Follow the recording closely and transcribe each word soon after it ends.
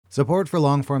Support for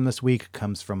Longform this week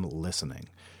comes from listening.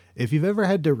 If you've ever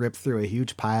had to rip through a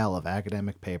huge pile of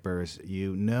academic papers,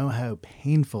 you know how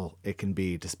painful it can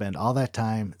be to spend all that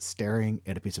time staring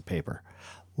at a piece of paper.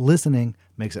 Listening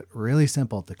makes it really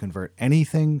simple to convert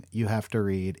anything you have to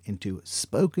read into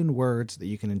spoken words that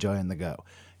you can enjoy on the go.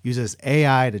 Uses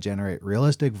AI to generate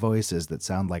realistic voices that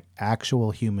sound like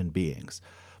actual human beings.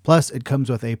 Plus, it comes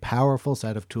with a powerful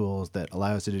set of tools that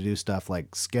allows you to do stuff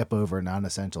like skip over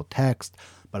non-essential text,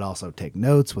 but also take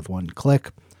notes with one click.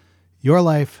 Your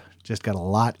life just got a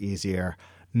lot easier.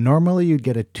 Normally, you'd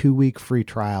get a 2-week free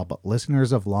trial, but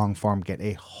listeners of Longform get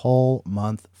a whole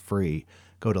month free.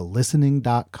 Go to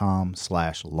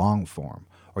listening.com/longform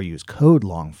or use code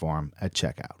longform at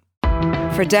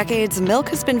checkout. For decades, milk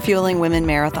has been fueling women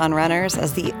marathon runners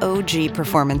as the OG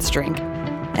performance drink.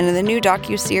 And in the new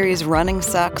docuseries Running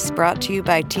Sucks, brought to you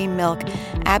by Team Milk,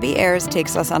 Abby Ayers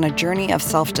takes us on a journey of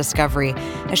self-discovery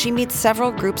as she meets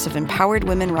several groups of empowered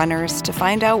women runners to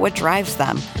find out what drives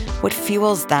them, what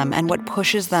fuels them, and what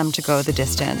pushes them to go the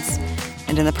distance.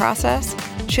 And in the process,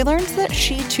 she learns that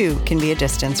she too can be a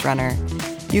distance runner.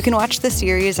 You can watch the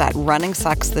series at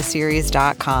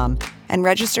runningsuckstheseries.com and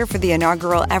register for the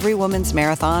inaugural Every Woman's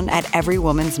Marathon at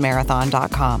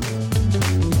everywomansmarathon.com.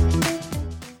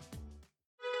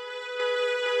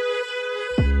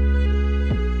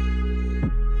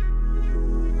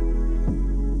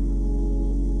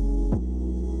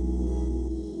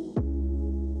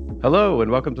 Hello, and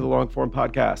welcome to the Longform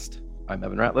Podcast. I'm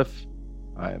Evan Ratliff.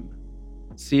 I'm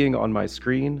seeing on my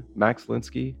screen Max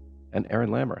Linsky and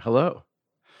Aaron Lammer. Hello.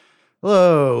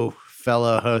 Hello,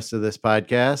 fellow hosts of this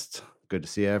podcast. Good to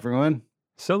see everyone.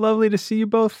 So lovely to see you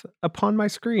both upon my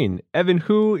screen. Evan,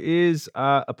 who is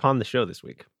upon the show this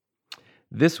week?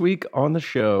 This week on the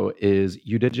show is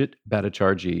Yudhijit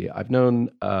Bhattacharjee. I've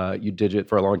known Yudhijit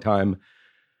for a long time.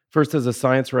 First as a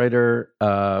science writer,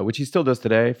 which he still does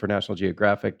today for National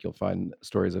Geographic. You'll find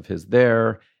stories of his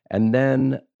there. And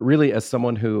then really as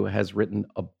someone who has written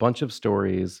a bunch of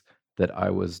stories that I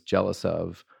was jealous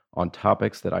of on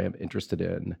topics that I am interested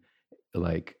in,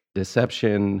 like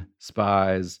deception,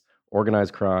 spies,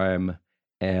 organized crime,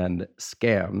 and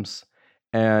scams.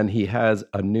 And he has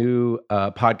a new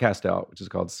podcast out, which is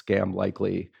called Scam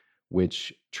Likely,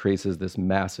 which traces this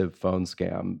massive phone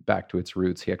scam back to its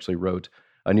roots. He actually wrote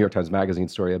a New York Times Magazine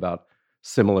story about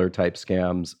similar type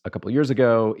scams a couple of years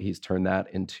ago. He's turned that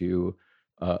into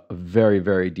a very,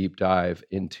 very deep dive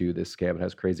into this scam. It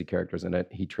has crazy characters in it.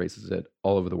 He traces it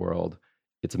all over the world.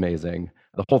 It's amazing.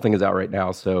 The whole thing is out right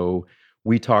now. So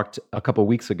we talked a couple of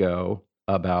weeks ago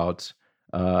about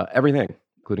everything,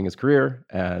 including his career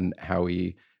and how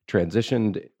he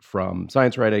transitioned from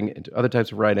science writing into other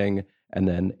types of writing and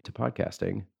then to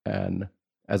podcasting. And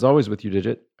as always with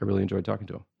Yudhijit, I really enjoyed talking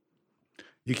to him.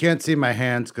 You can't see my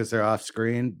hands because they're off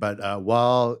screen, but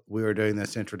while we were doing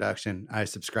this introduction, I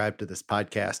subscribed to this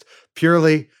podcast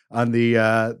purely on the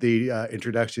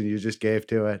introduction you just gave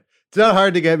to it. It's not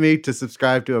hard to get me to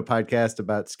subscribe to a podcast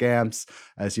about scams,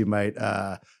 as you might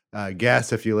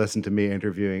guess if you listen to me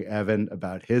interviewing Evan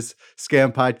about his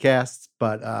scam podcasts.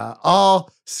 But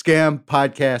all scam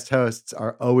podcast hosts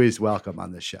are always welcome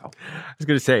on this show. I was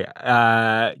going to say,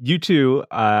 you two,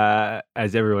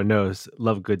 as everyone knows,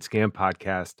 love a good scam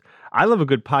podcast. I love a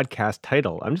good podcast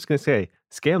title. I'm just going to say,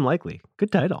 Scam Likely.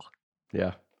 Good title.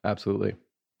 Yeah, absolutely.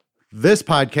 This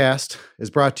podcast is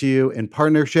brought to you in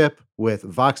partnership with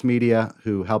Vox Media,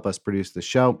 who help us produce the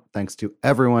show. Thanks to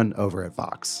everyone over at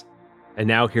Vox. And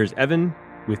now here's Evan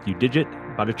with Yudhijit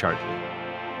Bhattacharjee.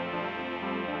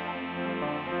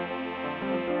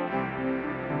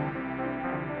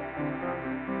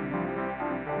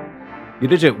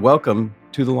 Yudhijit, welcome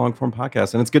to the Longform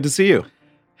Podcast, and it's good to see you.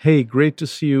 Hey, great to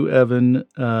see you, Evan.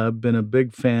 Been a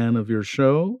big fan of your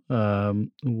show.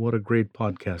 What a great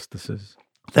podcast this is.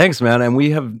 Thanks, man. And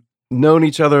we have known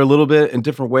each other a little bit in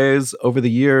different ways over the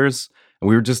years. And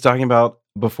we were just talking about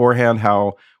beforehand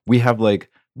how we have like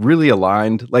really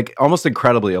aligned, like almost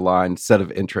incredibly aligned set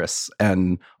of interests.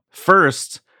 And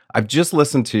first, I've just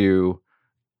listened to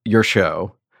your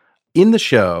show. In the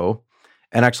show,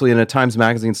 and actually in a Times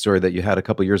Magazine story that you had a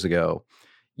couple years ago,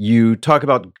 you talk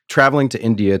about traveling to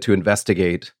India to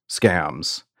investigate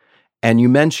scams. And you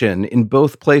mention in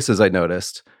both places, I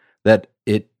noticed, that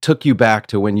it took you back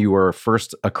to when you were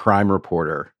first a crime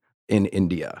reporter in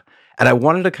India. And I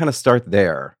wanted to kind of start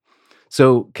there.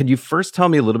 So could you first tell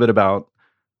me a little bit about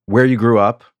where you grew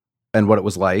up and what it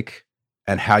was like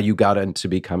and how you got into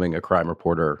becoming a crime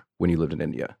reporter when you lived in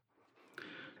India?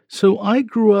 So I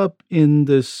grew up in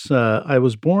this, I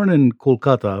was born in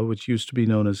Kolkata, which used to be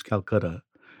known as Calcutta,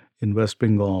 in West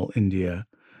Bengal, India.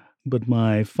 but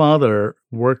my father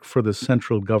worked for the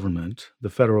central government, the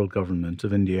federal government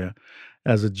of India,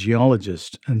 as a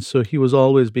geologist. And so he was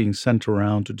always being sent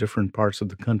around to different parts of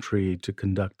the country to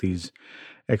conduct these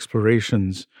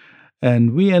explorations.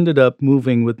 And we ended up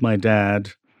moving with my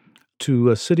dad to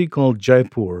a city called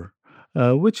Jaipur,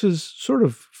 which is sort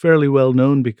of fairly well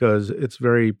known because it's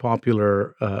very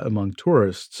popular among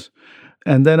tourists.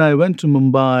 And then I went to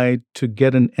Mumbai to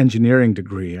get an engineering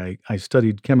degree. I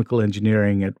studied chemical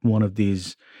engineering at one of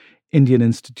these Indian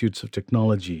institutes of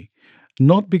technology,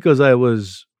 not because I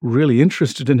was really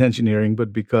interested in engineering,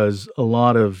 but because a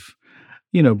lot of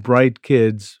bright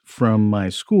kids from my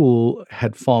school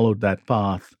had followed that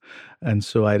path. And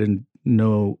so I didn't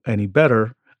know any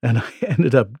better. And I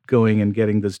ended up going and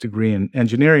getting this degree in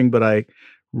engineering, but I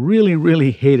really,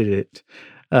 really hated it.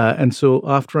 And so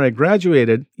after I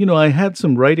graduated, I had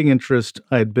some writing interest.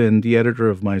 I'd been the editor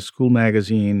of my school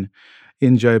magazine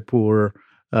in Jaipur.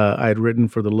 I'd written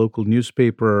for the local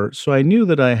newspaper. So I knew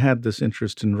that I had this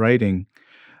interest in writing.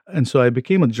 And so I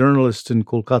became a journalist in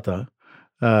Kolkata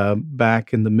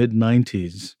back in the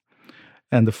mid-90s.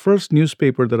 And the first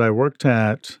newspaper that I worked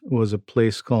at was a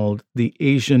place called The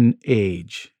Asian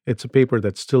Age. It's a paper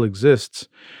that still exists,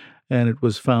 and it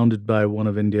was founded by one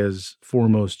of India's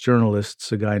foremost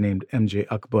journalists, a guy named M.J.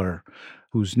 Akbar,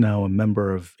 who's now a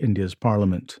member of India's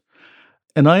parliament.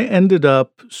 And I ended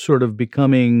up sort of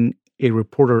becoming a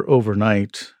reporter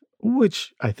overnight,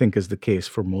 which I think is the case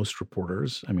for most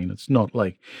reporters. I mean, it's not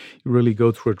like you really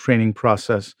go through a training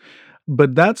process.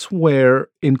 But that's where,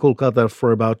 in Kolkata,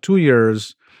 for about 2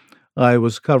 years, I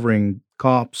was covering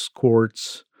cops,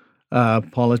 courts,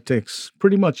 politics,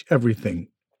 pretty much everything.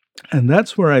 And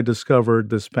that's where I discovered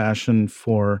this passion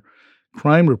for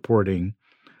crime reporting.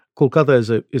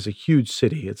 Kolkata is a huge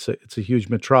city. It's a huge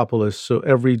metropolis. So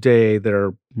every day there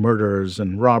are murders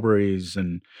and robberies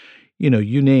and,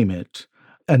 you name it.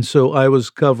 And so I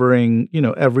was covering,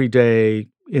 every day.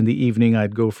 In the evening,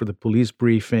 I'd go for the police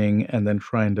briefing and then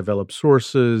try and develop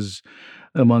sources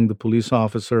among the police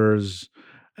officers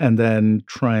and then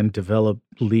try and develop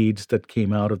leads that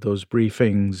came out of those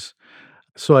briefings.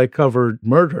 So I covered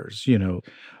murders,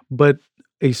 But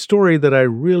a story that I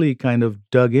really kind of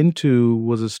dug into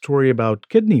was a story about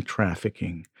kidney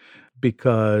trafficking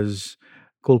because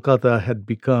Kolkata had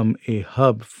become a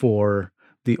hub for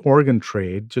the organ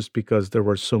trade just because there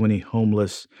were so many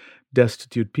homeless,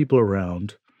 destitute people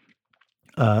around.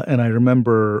 And I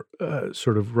remember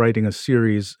sort of writing a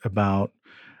series about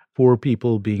poor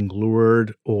people being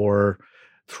lured or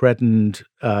threatened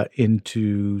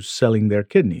into selling their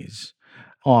kidneys,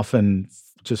 often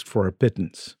just for a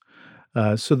pittance.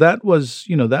 So that was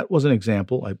an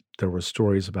example. There were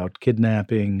stories about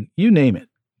kidnapping, you name it.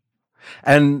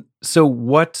 And so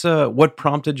what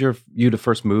prompted you to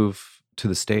first move to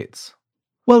the States?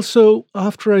 Well, so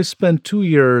after I spent 2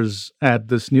 years at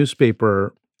this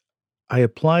newspaper, I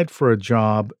applied for a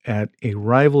job at a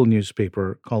rival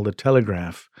newspaper called The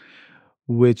Telegraph,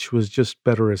 which was just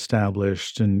better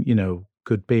established and,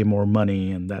 could pay more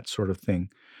money and that sort of thing.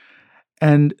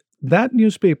 And that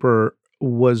newspaper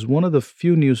was one of the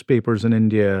few newspapers in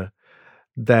India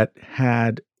that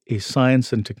had a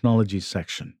science and technology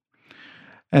section.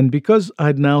 And because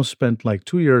I'd now spent like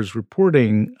 2 years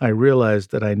reporting, I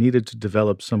realized that I needed to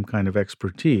develop some kind of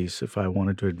expertise if I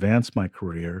wanted to advance my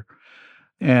career.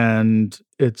 And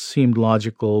it seemed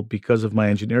logical because of my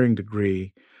engineering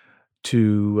degree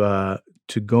to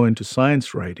go into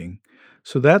science writing.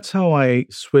 So that's how I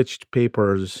switched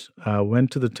papers, went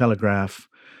to the Telegraph,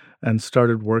 and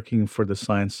started working for the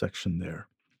science section there.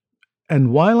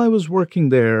 And while I was working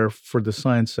there for the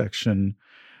science section,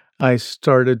 I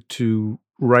started to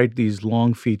write these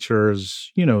long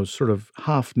features, sort of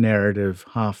half narrative,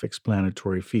 half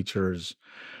explanatory features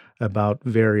about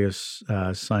various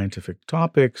scientific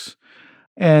topics.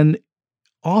 And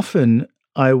often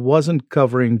I wasn't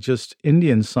covering just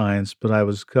Indian science, but I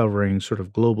was covering sort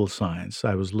of global science.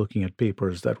 I was looking at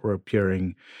papers that were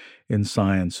appearing in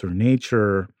Science or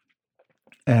Nature.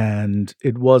 And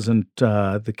it wasn't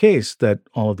the case that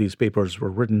all of these papers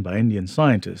were written by Indian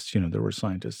scientists. There were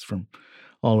scientists from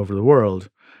all over the world.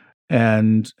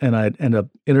 And I'd end up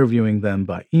interviewing them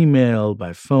by email,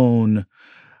 by phone.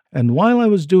 And while I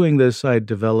was doing this, I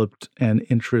developed an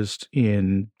interest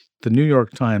in the New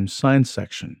York Times science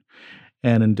section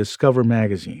and in Discover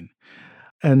magazine.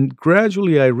 And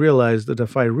gradually I realized that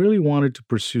if I really wanted to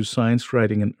pursue science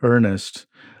writing in earnest,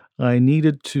 I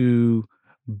needed to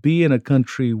be in a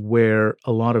country where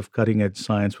a lot of cutting-edge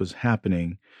science was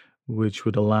happening, which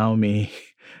would allow me,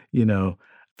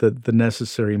 the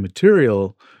necessary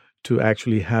material to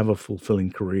actually have a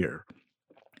fulfilling career.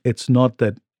 It's not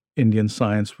that Indian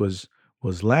science was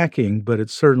lacking, but it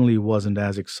certainly wasn't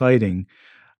as exciting,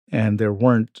 and there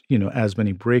weren't, as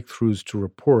many breakthroughs to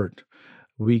report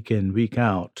week in, week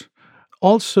out.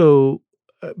 Also,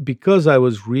 because I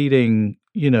was reading,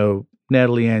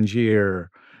 Natalie Angier,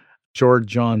 George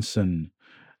Johnson,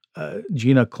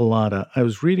 Gina Colada, I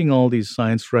was reading all these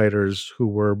science writers who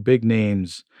were big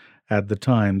names at the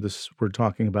time. We're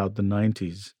talking about the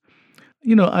 90s.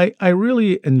 I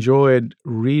really enjoyed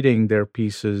reading their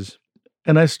pieces,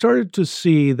 and I started to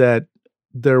see that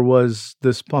there was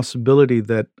this possibility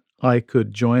that I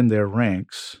could join their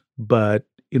ranks. But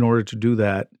in order to do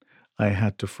that, I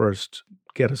had to first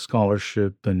get a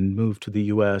scholarship and move to the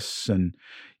US and,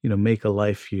 make a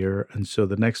life here. And so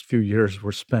the next few years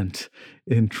were spent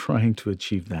in trying to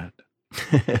achieve that.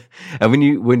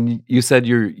 And when you said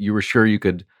you were sure you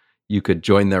could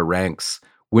join their ranks,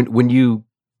 when you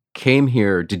came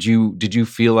here, did you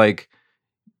feel like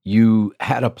you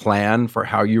had a plan for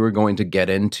how you were going to get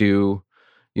into,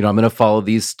 I'm going to follow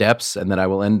these steps and then I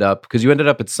will end up, because you ended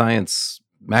up at Science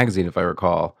Magazine, if I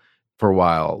recall, for a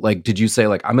while. Like, did you say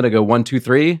like, I'm going to go 1, 2,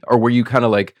 3, or were you kind of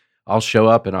like, I'll show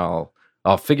up and I'll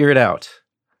figure it out?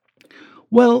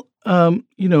 Well,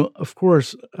 of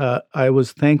course, I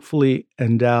was thankfully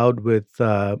endowed with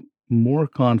more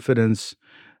confidence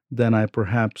than I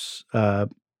perhaps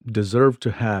deserved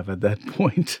to have at that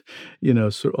point.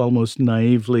 So almost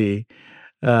naively,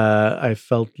 I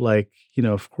felt like,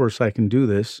 of course I can do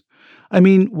this. I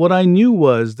mean, what I knew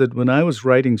was that when I was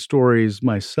writing stories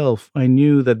myself, I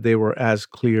knew that they were as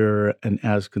clear and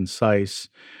as concise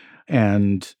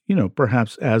and,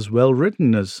 perhaps as well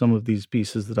written as some of these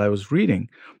pieces that I was reading,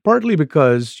 partly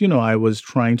because, I was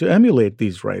trying to emulate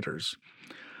these writers.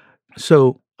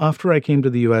 So after I came to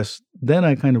the US, then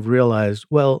I kind of realized,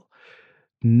 well,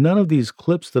 none of these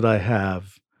clips that I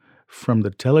have from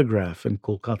the Telegraph in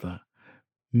Kolkata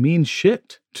mean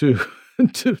shit to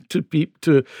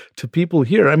to people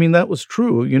here. I mean, that was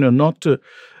true.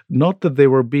 Not that they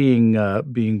were being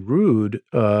rude,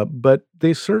 but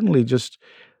they certainly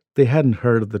they hadn't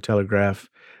heard of the Telegraph.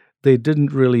 They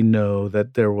didn't really know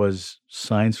that there was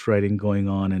science writing going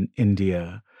on in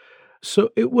India. So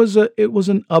it was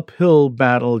an uphill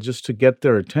battle just to get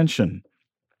their attention.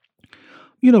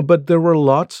 But there were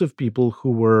lots of people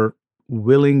who were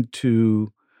willing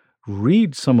to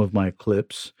read some of my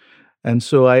clips. And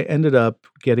so I ended up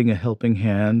getting a helping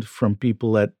hand from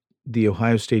people at the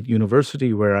Ohio State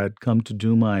University, where I'd come to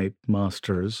do my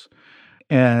master's.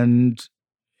 And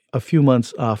a few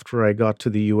months after I got to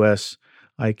the US,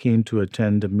 I came to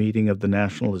attend a meeting of the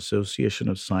National Association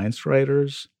of Science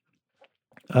Writers.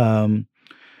 And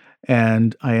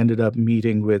I ended up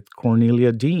meeting with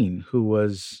Cornelia Dean, who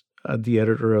was the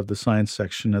editor of the science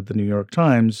section at the New York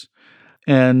Times.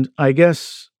 And I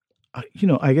guess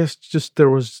just there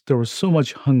was so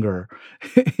much hunger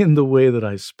in the way that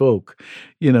I spoke.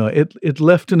 It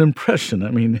left an impression.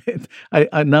 I mean,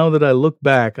 I now that I look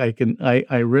back, I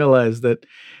realize that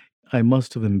I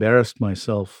must have embarrassed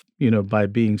myself, by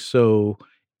being so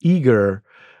eager,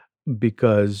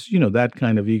 because that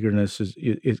kind of eagerness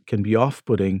it can be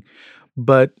off-putting.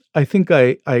 But I think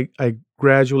I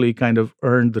gradually kind of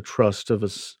earned the trust of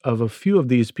a few of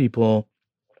these people.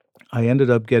 I ended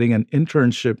up getting an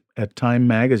internship at Time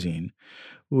Magazine,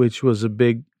 which was a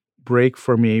big break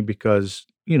for me because,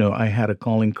 I had a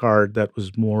calling card that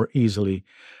was more easily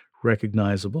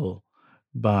recognizable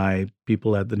by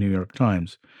people at the New York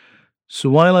Times. So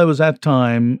while I was at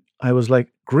Time, I was like,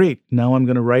 great, now I'm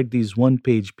going to write these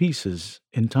one-page pieces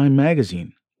in Time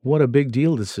Magazine. What a big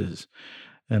deal this is.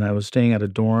 And I was staying at a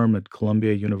dorm at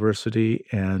Columbia University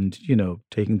and,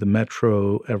 taking the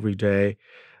metro every day,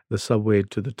 the subway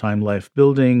to the Time Life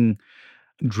building,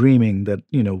 dreaming that,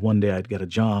 one day I'd get a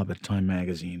job at Time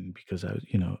Magazine because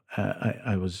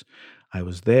I was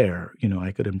there,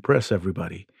 I could impress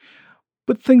everybody.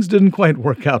 But things didn't quite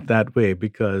work out that way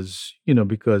because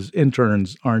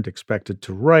interns aren't expected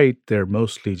to write. They're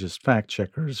mostly just fact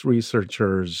checkers,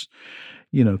 researchers,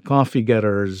 coffee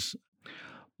getters.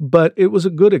 But it was a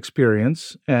good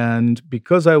experience. And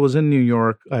because I was in New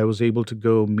York, I was able to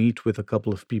go meet with a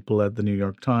couple of people at the New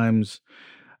York Times.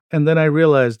 And then I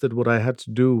realized that what I had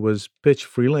to do was pitch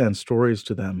freelance stories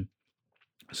to them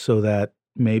so that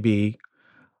maybe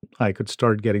I could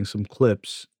start getting some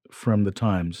clips from the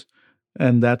Times.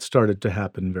 And that started to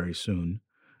happen very soon.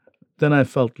 Then I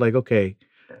felt like, okay,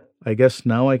 I guess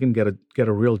now I can get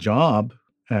a real job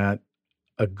at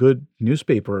a good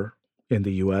newspaper in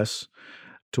the US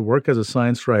to work as a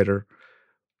science writer.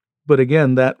 But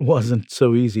again, that wasn't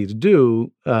so easy to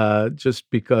do just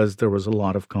because there was a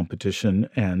lot of competition.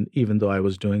 And even though I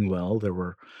was doing well, there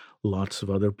were lots of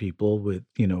other people with,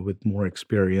 with more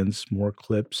experience, more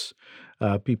clips,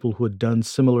 people who had done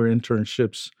similar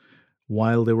internships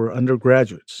while they were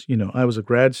undergraduates. I was a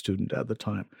grad student at the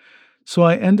time. So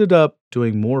I ended up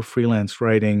doing more freelance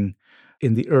writing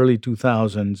in the early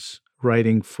 2000s,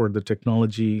 writing for the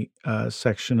technology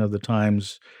section of the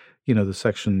Times, the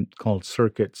section called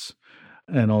Circuits,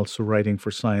 and also writing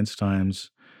for Science Times,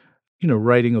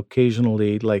 writing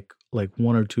occasionally like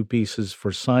one or two pieces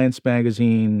for Science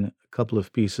Magazine, a couple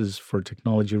of pieces for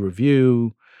Technology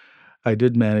Review. I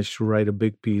did manage to write a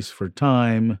big piece for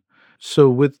Time. So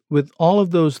with all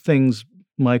of those things,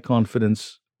 my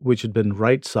confidence, which had been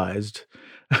right-sized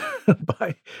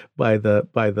by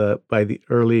the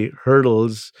early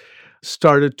hurdles,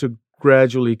 started to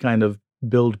gradually kind of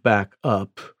build back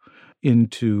up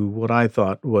into what I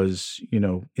thought was,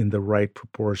 in the right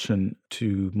proportion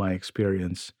to my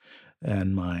experience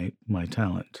and my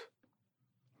talent.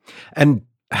 And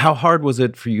how hard was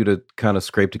it for you to kind of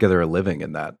scrape together a living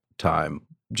in that time,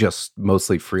 just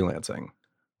mostly freelancing?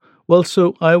 Well,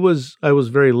 so I was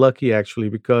very lucky actually,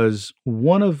 because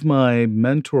one of my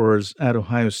mentors at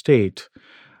Ohio State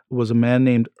was a man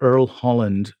named Earl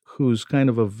Holland, who's kind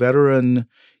of a veteran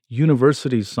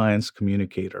university science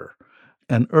communicator.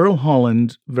 And Earl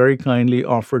Holland very kindly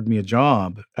offered me a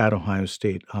job at Ohio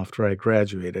State after I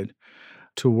graduated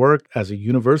to work as a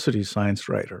university science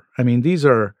writer. I mean, these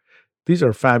are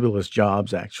fabulous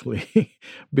jobs actually,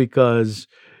 because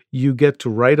you get to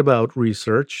write about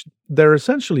research. They're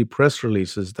essentially press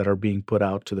releases that are being put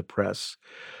out to the press,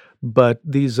 but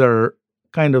these are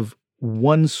kind of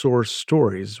one source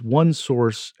stories, one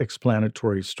source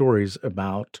explanatory stories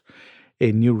about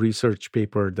a new research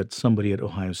paper that somebody at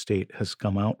Ohio State has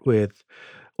come out with,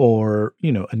 or,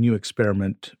 a new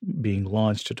experiment being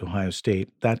launched at Ohio State,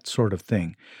 that sort of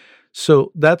thing.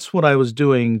 So that's what I was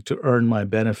doing to earn my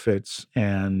benefits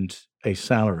and a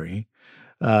salary.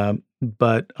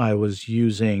 But I was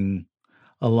using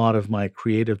a lot of my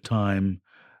creative time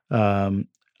um,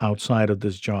 outside of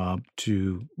this job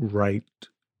to write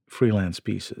freelance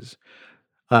pieces.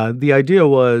 The idea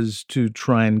was to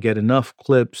try and get enough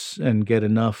clips and get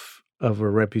enough of a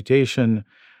reputation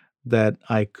that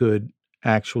I could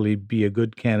actually be a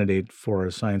good candidate for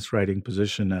a science writing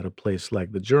position at a place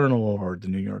like the Journal or the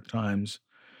New York Times.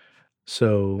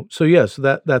 So yes,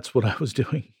 that's what I was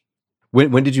doing.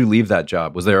 When did you leave that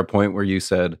job? Was there a point where you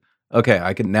said, "Okay,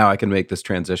 I can make this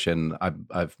transition.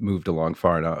 I've moved along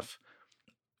far enough"?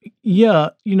 Yeah,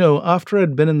 after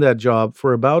I'd been in that job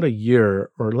for about a year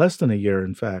or less than a year,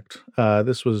 in fact,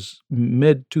 this was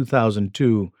mid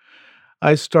 2002,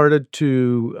 I started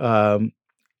to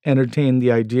entertain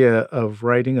the idea of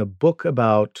writing a book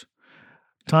about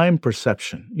time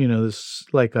perception. This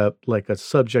like a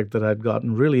subject that I'd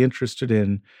gotten really interested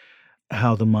in,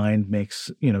 how the mind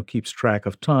keeps track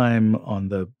of time on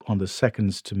the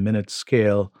seconds to minutes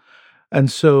scale. And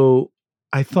so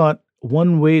I thought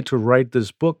one way to write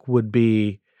this book would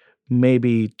be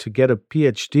maybe to get a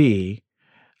PhD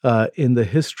in the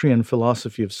history and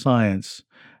philosophy of science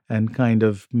and kind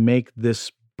of make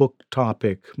this book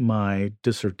topic my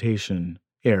dissertation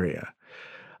area.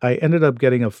 I ended up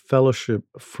getting a fellowship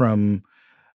from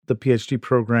the PhD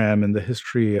program in the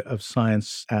history of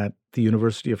science at the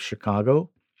University of Chicago.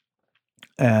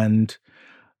 And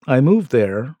I moved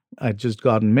there. I'd just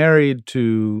gotten married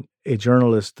to a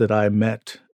journalist that I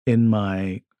met in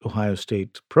my Ohio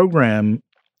State program.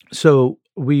 So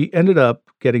we ended up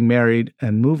getting married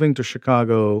and moving to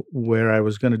Chicago, where I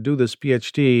was going to do this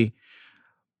PhD.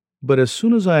 But as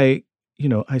soon as I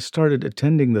started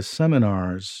attending the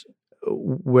seminars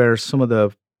where some of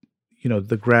the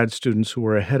grad students who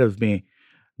were ahead of me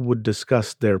would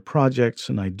discuss their projects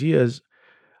and ideas,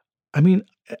 I mean,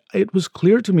 it was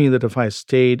clear to me that if I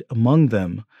stayed among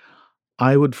them,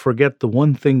 I would forget the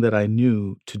one thing that I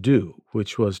knew to do,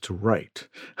 which was to write.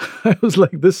 I was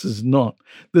like, this does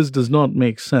not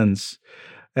make sense.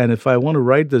 And if I want to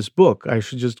write this book, I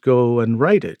should just go and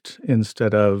write it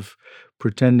instead of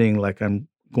pretending like I'm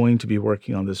going to be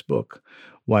working on this book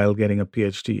while getting a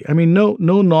PhD. I mean, no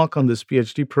knock on this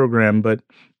PhD program, but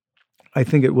I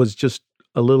think it was just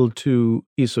a little too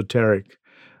esoteric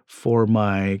for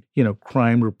my,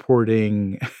 crime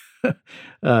reporting,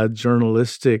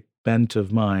 journalistic bent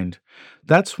of mind.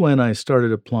 That's when I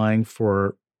started applying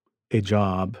for a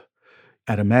job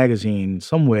at a magazine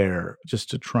somewhere just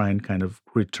to try and kind of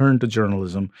return to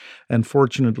journalism. And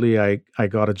fortunately, I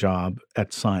got a job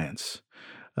at Science.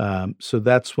 So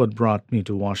that's what brought me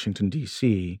to Washington,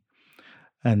 D.C.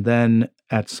 And then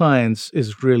at Science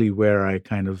is really where I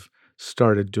kind of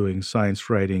started doing science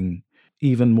writing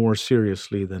even more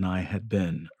seriously than I had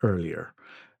been earlier.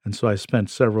 And so I spent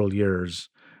several years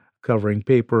covering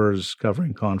papers,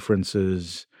 covering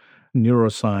conferences,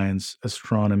 neuroscience,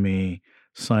 astronomy,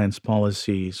 science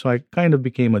policy. So I kind of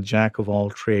became a jack of all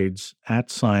trades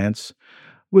at science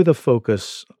with a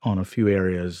focus on a few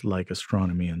areas like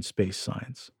astronomy and space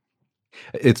science.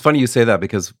 It's funny you say that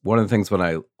because one of the things when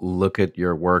I look at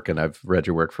your work, and I've read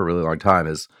your work for a really long time,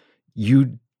 is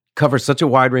you cover such a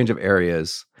wide range of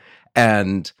areas.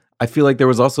 And I feel like there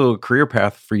was also a career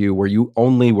path for you where you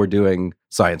only were doing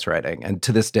science writing. And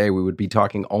to this day, we would be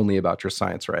talking only about your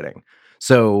science writing.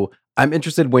 So I'm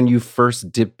interested when you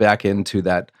first dipped back into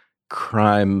that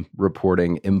crime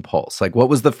reporting impulse. Like, what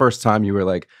was the first time you were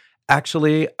like,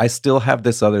 actually, I still have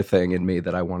this other thing in me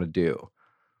that I want to do?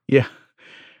 Yeah.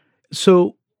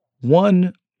 So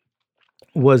one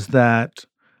was that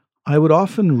I would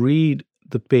often read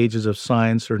the pages of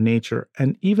Science or Nature,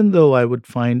 and even though I would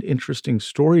find interesting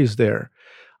stories there,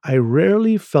 I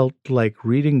rarely felt like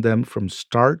reading them from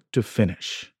start to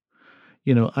finish.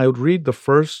 I would read the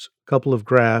first couple of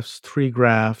graphs, 3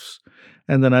 graphs,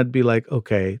 and then I'd be like,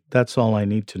 okay, that's all I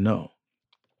need to know.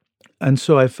 And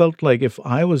so I felt like if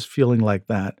I was feeling like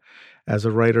that as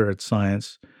a writer at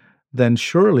Science, then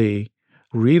surely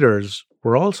readers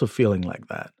were also feeling like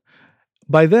that.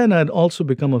 By then, I'd also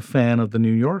become a fan of The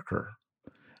New Yorker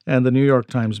and the New York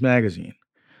Times Magazine.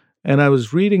 And I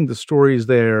was reading the stories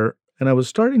there, and I was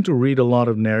starting to read a lot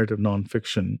of narrative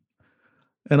nonfiction.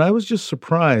 And I was just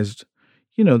surprised,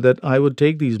 that I would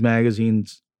take these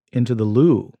magazines into the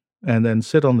loo and then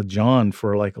sit on the john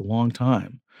for like a long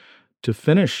time to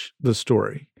finish the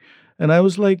story. And I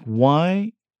was like,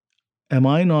 why am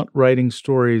I not writing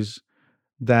stories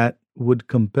that would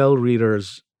compel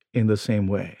readers in the same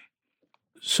way?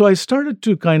 So I started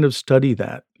to kind of study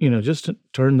that, just to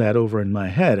turn that over in my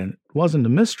head. And it wasn't a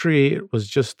mystery. It was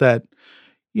just that,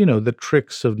 the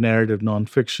tricks of narrative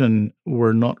nonfiction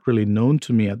were not really known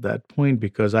to me at that point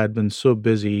because I'd been so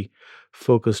busy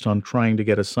focused on trying to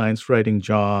get a science writing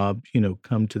job,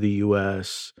 come to the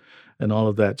US and all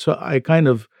of that. So I kind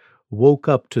of woke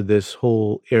up to this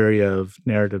whole area of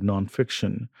narrative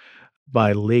nonfiction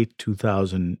by the late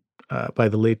 2000s,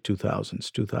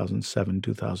 2007,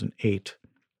 2008.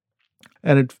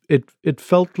 And it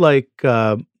felt like,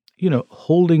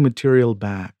 holding material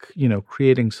back,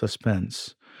 creating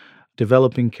suspense,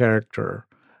 developing character,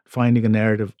 finding a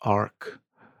narrative arc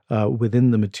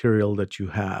within the material that you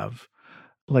have.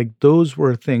 Like those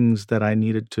were things that I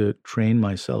needed to train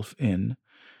myself in.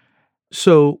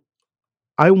 So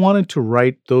I wanted to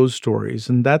write those stories.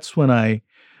 And that's when I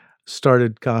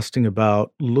started casting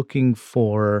about looking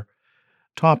for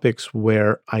topics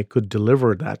where I could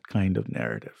deliver that kind of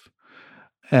narrative.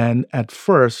 And at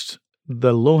first,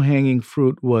 the low-hanging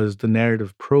fruit was the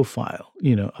narrative profile,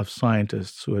 of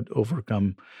scientists who had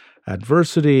overcome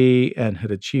adversity and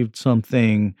had achieved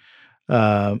something,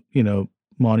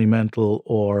 monumental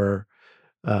or,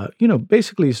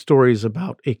 basically stories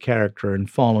about a character and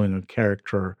following a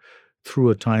character through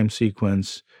a time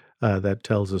sequence that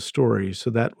tells a story. So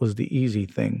that was the easy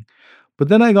thing. But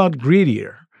then I got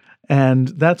greedier, and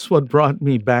that's what brought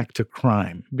me back to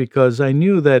crime, because I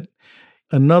knew that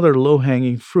another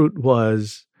low-hanging fruit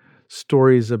was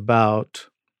stories about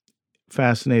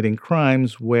fascinating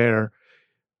crimes where,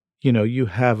 you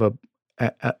have a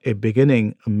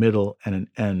beginning, a middle, and an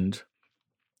end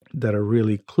that are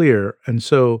really clear. And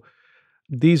so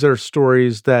these are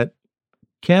stories that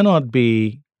cannot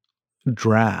be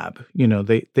drab.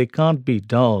 They can't be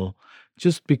dull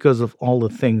just because of all the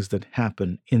things that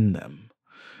happen in them.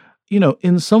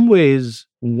 In some ways,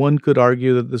 one could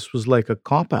argue that this was like a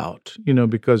cop-out,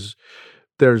 because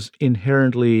there's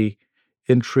inherently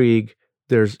intrigue,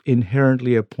 there's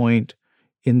inherently a point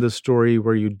in the story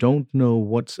where you don't know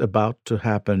what's about to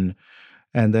happen,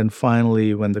 and then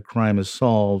finally, when the crime is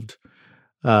solved,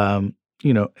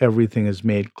 everything is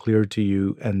made clear to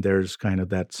you, and there's kind of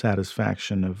that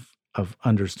satisfaction of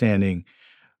understanding,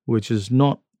 which is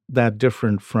not that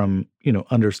different from,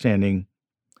 understanding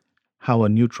how a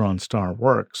neutron star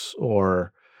works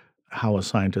or how a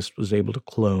scientist was able to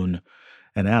clone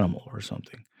an animal or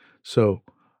something. So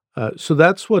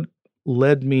that's what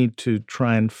led me to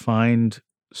try and find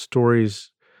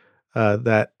stories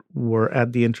that were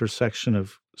at the intersection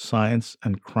of science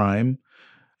and crime.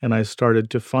 And I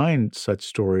started to find such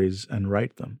stories and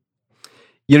write them.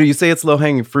 You say it's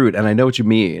low-hanging fruit, and I know what you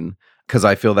mean, because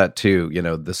I feel that too,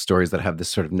 the stories that have this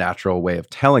sort of natural way of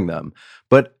telling them.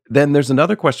 But then there's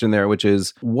another question there, which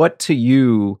is, what to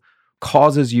you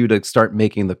causes you to start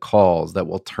making the calls that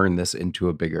will turn this into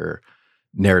a bigger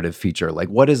narrative feature? Like,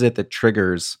 what is it that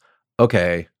triggers,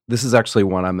 okay, this is actually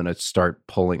one I'm going to start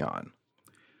pulling on?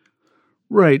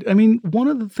 Right. I mean, one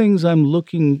of the things I'm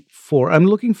looking for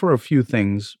a few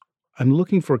things. I'm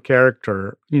looking for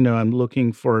character. I'm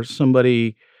looking for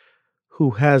somebody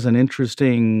who has an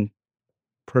interesting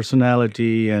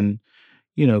personality and,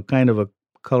 kind of a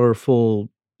colorful,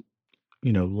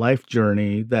 life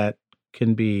journey that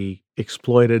can be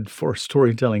exploited for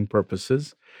storytelling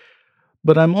purposes.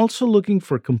 But I'm also looking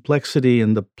for complexity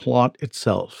in the plot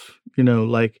itself.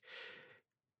 Like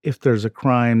if there's a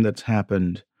crime that's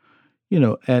happened,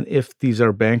 and if these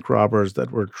are bank robbers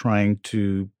that were trying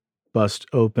to bust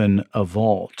open a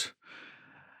vault,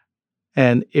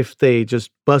 and if they just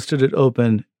busted it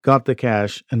open, got the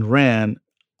cash, and ran,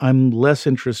 I'm less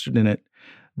interested in it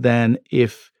than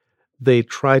if they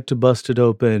tried to bust it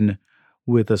open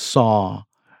with a saw,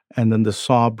 and then the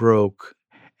saw broke,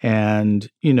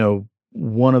 and,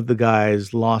 one of the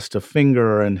guys lost a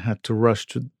finger and had to rush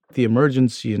to the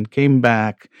emergency and came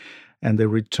back, and they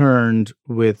returned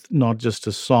with not just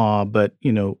a saw, but,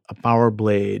 a power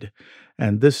blade.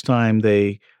 And this time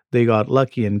they got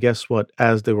lucky, and guess what?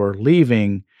 As they were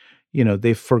leaving,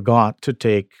 they forgot to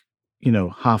take,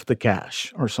 half the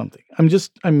cash or something.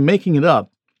 I'm making it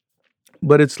up,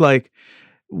 but it's like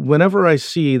whenever I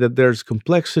see that there's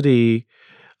complexity,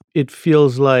 it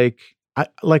feels like I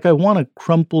want a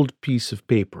crumpled piece of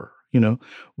paper,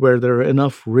 where there are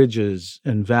enough ridges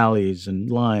and valleys and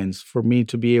lines for me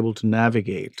to be able to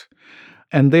navigate.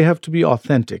 And they have to be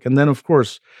authentic. And then, of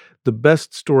course, the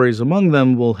best stories among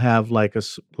them will have like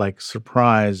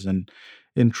surprise and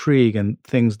intrigue and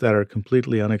things that are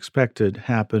completely unexpected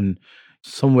happen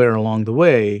somewhere along the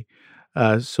way.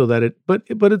 So that but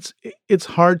it's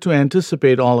hard to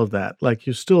anticipate all of that. Like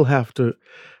you still have to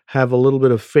have a little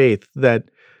bit of faith that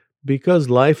because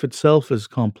life itself is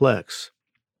complex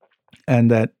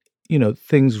and that,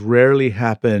 things rarely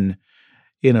happen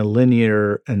in a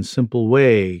linear and simple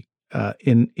way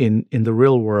in the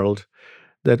real world,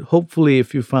 that hopefully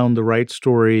if you found the right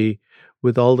story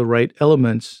with all the right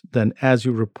elements, then as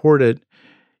you report it,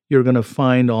 you're going to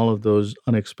find all of those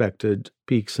unexpected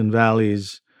peaks and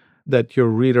valleys that your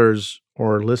readers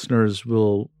or listeners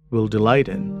will delight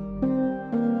in.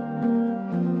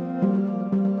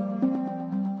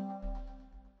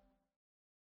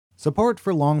 Support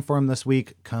for Longform this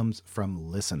week comes from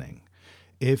listening.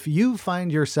 If you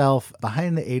find yourself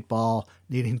behind the eight ball,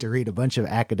 needing to read a bunch of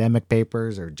academic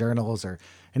papers or journals or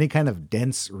any kind of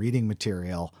dense reading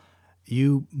material,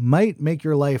 you might make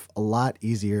your life a lot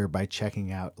easier by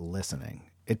checking out listening.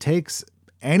 It takes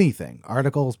anything,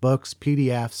 articles, books,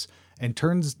 PDFs, and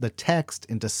turns the text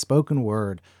into spoken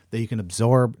word that you can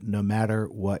absorb no matter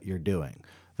what you're doing.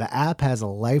 The app has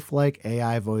lifelike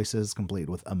AI voices complete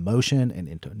with emotion and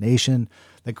intonation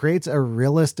that creates a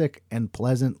realistic and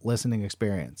pleasant listening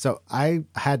experience. So I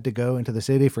had to go into the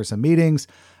city for some meetings.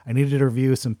 I needed to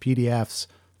review some PDFs,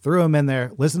 threw them in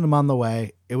there, listened to them on the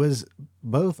way. It was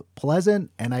both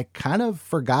pleasant, and I kind of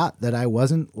forgot that I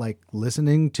wasn't like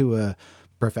listening to a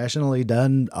professionally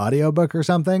done audiobook or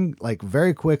something. Like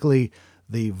very quickly,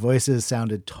 the voices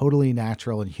sounded totally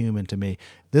natural and human to me.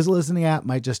 This listening app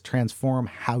might just transform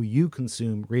how you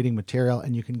consume reading material,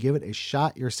 and you can give it a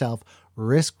shot yourself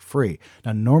risk-free.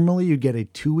 Now, normally you'd get a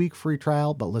 2-week free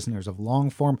trial, but listeners of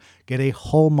Longform get a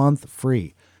whole month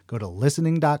free. Go to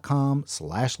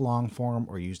listening.com/longform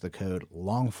or use the code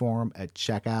longform at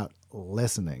checkout.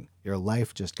 Listening. Your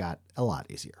life just got a lot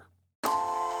easier.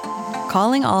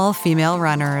 Calling all female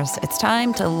runners, it's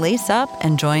time to lace up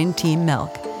and join Team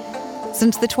Milk.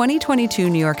 Since the 2022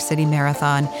 New York City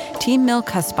Marathon, Team Milk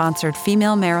has sponsored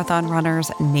female marathon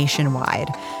runners nationwide,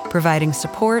 providing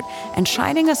support and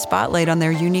shining a spotlight on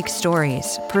their unique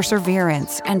stories,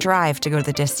 perseverance, and drive to go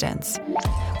the distance.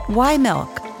 Why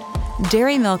milk?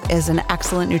 Dairy milk is an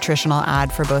excellent nutritional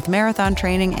add for both marathon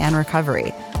training and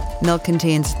recovery. Milk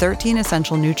contains 13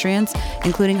 essential nutrients,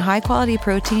 including high-quality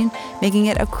protein, making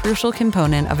it a crucial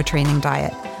component of a training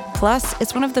diet. Plus,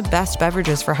 it's one of the best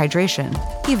beverages for hydration,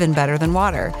 even better than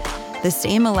water. The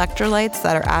same electrolytes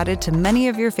that are added to many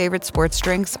of your favorite sports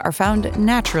drinks are found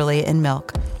naturally in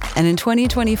milk. And in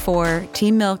 2024,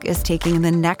 Team Milk is taking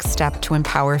the next step to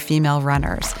empower female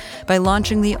runners by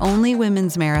launching the only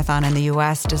women's marathon in the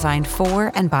U.S. designed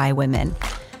for and by women.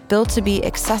 Built to be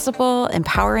accessible,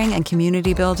 empowering, and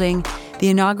community building, the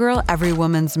inaugural Every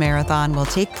Woman's Marathon will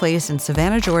take place in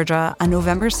Savannah, Georgia on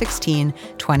November 16,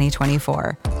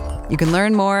 2024. You can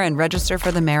learn more and register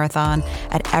for the marathon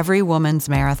at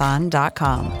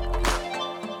everywomansmarathon.com.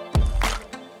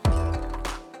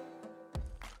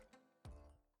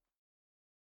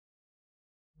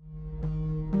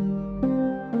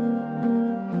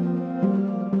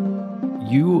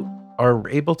 You are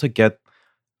able to get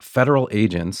federal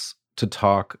agents to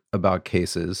talk about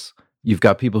cases. You've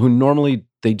got people who normally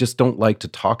they just don't like to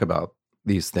talk about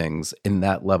these things in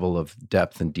that level of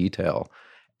depth and detail.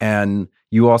 And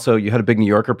you had a big New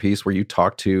Yorker piece where you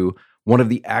talked to one of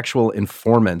the actual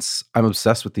informants. I'm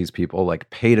obsessed with these people, like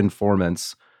paid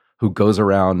informants who goes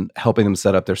around helping them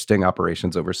set up their sting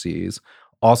operations overseas.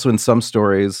 Also, in some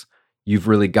stories, you've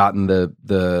really gotten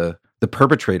the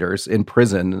perpetrators in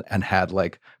prison and had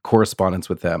like correspondence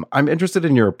with them. I'm interested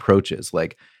in your approaches.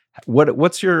 Like,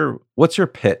 what's your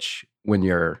pitch when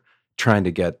you're trying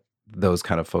to get those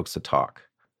kind of folks to talk?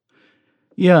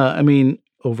 Yeah, I mean,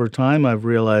 over time, I've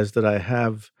realized that I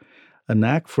have a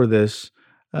knack for this,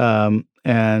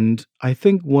 and I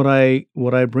think what I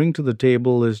bring to the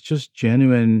table is just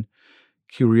genuine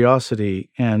curiosity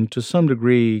and, to some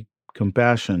degree,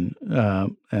 compassion.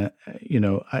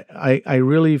 I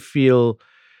really feel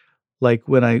like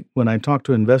when I talk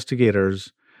to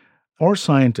investigators or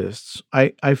scientists,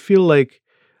 I feel like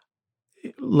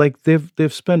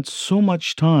they've spent so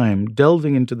much time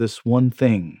delving into this one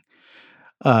thing,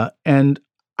 and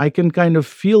I can kind of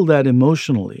feel that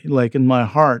emotionally. Like in my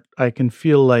heart, I can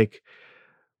feel like,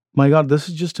 my God, this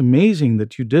is just amazing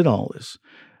that you did all this.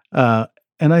 And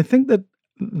I think that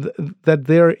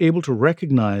they're able to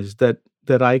recognize that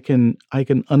I can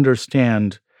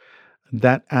understand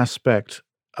that aspect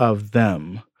of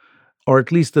them, or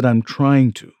at least that I'm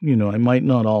trying to. I might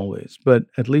not always, but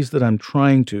at least that I'm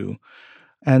trying to,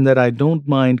 and that I don't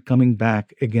mind coming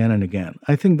back again and again.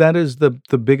 I think that is the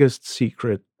biggest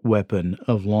secret weapon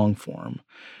of long form,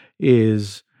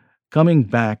 is coming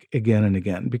back again and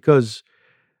again. Because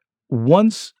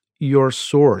once your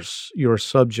source, your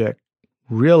subject,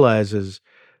 realizes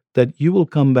that you will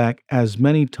come back as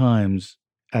many times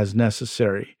as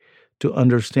necessary to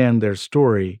understand their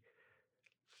story,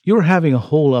 you're having a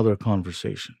whole other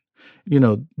conversation.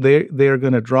 They're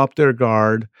going to drop their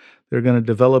guard, they're going to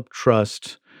develop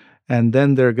trust, and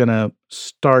then they're going to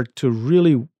start to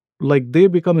really, like, they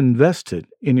become invested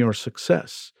in your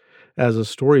success as a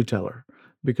storyteller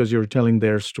because you're telling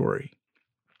their story.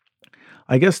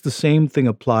 I guess the same thing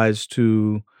applies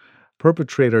to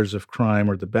perpetrators of crime,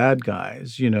 or the bad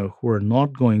guys, who are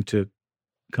not going to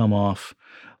come off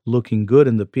looking good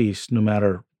in the piece, no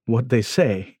matter what they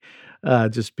say,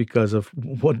 just because of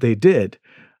what they did.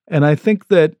 And I think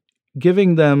that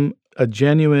giving them a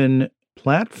genuine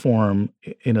platform,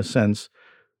 in a sense,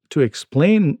 to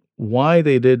explain why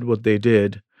they did what they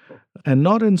did, and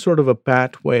not in sort of a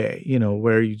pat way,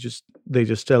 where they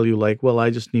just tell you like, well, I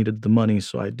just needed the money,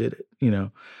 so I did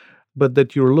it, but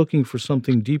that you're looking for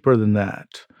something deeper than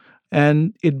that.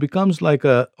 And it becomes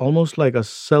almost like a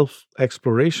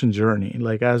self-exploration journey.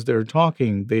 Like, as they're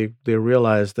talking, they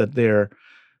realize that they're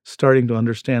starting to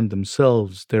understand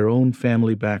themselves, their own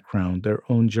family background, their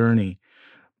own journey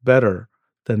better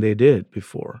than they did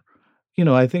before.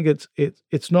 I think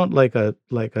it's not like a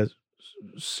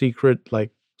secret,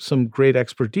 like some great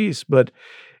expertise, but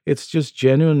it's just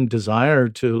genuine desire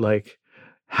to like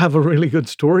have a really good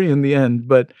story in the end,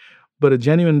 but a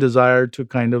genuine desire to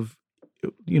kind of,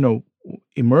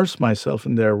 immerse myself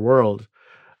in their world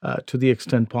to the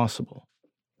extent possible.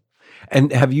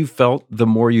 And have you felt, the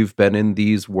more you've been in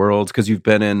these worlds, because you've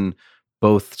been in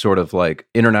both sort of like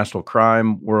international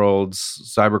crime worlds,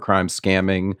 cybercrime,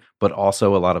 scamming, but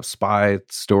also a lot of spy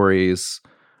stories,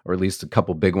 or at least a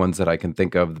couple big ones that I can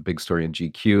think of. The big story in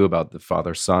GQ about the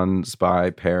father-son spy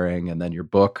pairing, and then your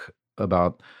book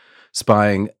about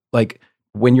spying. Like,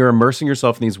 when you're immersing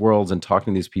yourself in these worlds and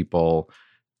talking to these people,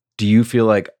 do you feel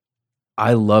like,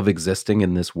 I love existing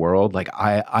in this world? Like,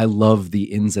 I love the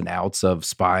ins and outs of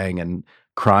spying and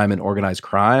crime and organized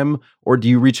crime? Or do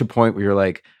you reach a point where you're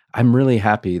like, I'm really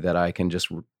happy that I can just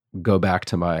go back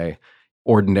to my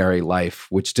ordinary life,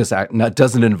 which just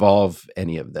doesn't involve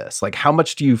any of this? Like, how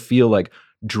much do you feel like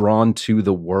drawn to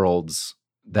the worlds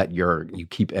that you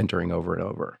keep entering over and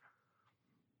over?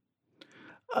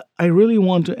 I really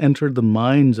want to enter the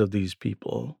minds of these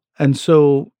people. And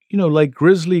so, like,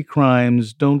 grisly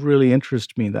crimes don't really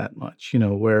interest me that much,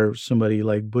 where somebody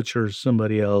like butchers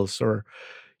somebody else, or,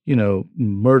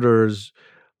 murders.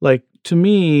 Like, to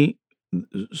me,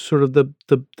 sort of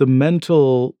the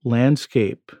mental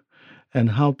landscape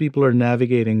and how people are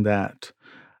navigating that,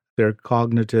 their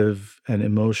cognitive and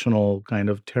emotional kind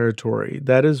of territory,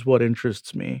 that is what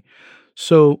interests me.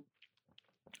 So,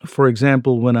 for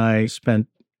example, when I spent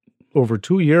over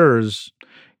 2 years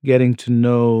getting to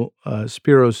know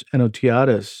Spiros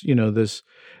Enotiadis,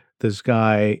 this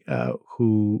guy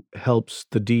who helps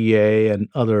the DEA and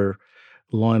other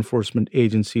law enforcement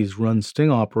agencies run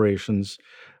sting operations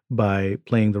by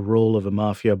playing the role of a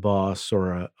mafia boss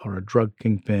or a drug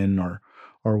kingpin or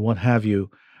what have you.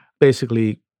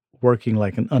 basically working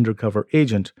like an undercover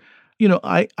agent.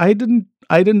 I didn't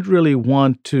really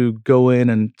want to go in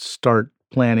and start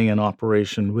planning an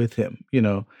operation with him,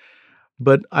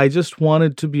 but I just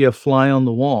wanted to be a fly on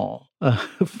the wall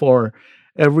for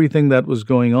everything that was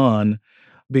going on,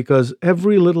 because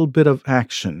every little bit of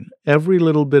action, every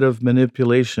little bit of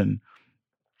manipulation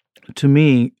to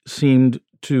me seemed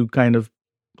to kind of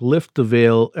lift the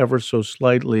veil ever so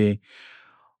slightly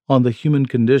on the human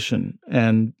condition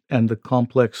and the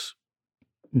complex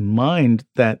mind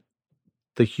that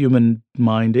the human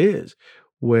mind is,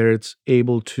 where it's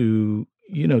able to,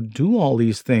 do all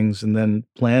these things and then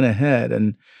plan ahead.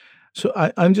 And so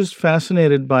I'm just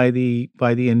fascinated by the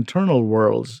internal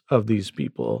worlds of these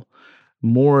people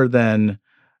more than,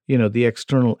 the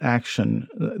external action.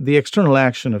 The external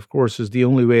action, of course, is the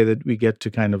only way that we get to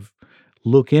kind of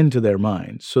look into their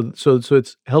minds. So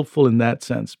it's helpful in that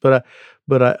sense. But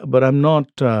I'm not,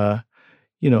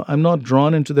 I'm not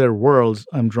drawn into their worlds.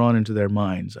 I'm drawn into their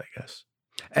minds, I guess.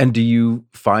 And do you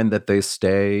find that they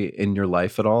stay in your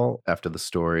life at all after the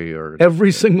story, or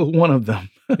Every single one of them?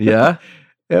 yeah?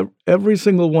 Every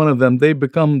single one of them, they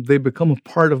become a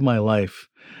part of my life.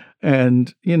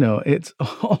 And,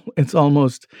 it's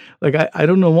almost like, I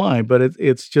don't know why, but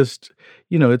it's just,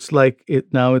 it's like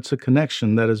now it's a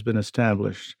connection that has been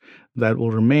established that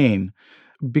will remain,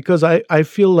 because I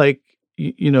feel like,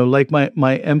 like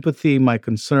my empathy, my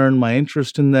concern, my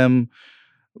interest in them,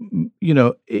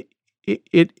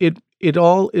 it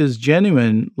all is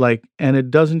genuine, like, and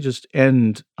it doesn't just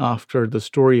end after the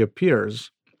story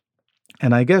appears.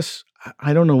 And I guess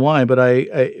I don't know why, but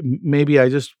maybe I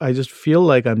just feel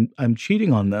like I'm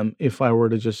cheating on them if I were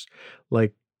to just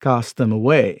like cast them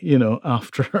away,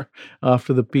 after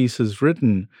the piece is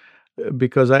written,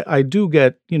 because I do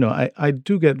get, I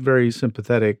do get very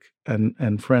sympathetic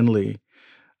and friendly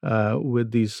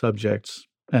with these subjects.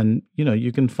 And,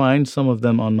 you can find some of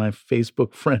them on my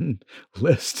Facebook friend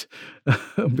list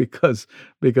because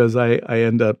I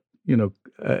end up,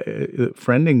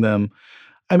 friending them.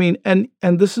 I mean, and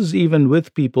this is even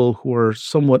with people who are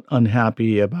somewhat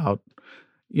unhappy about,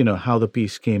 how the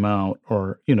piece came out,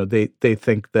 or, they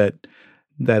think that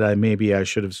I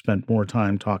should have spent more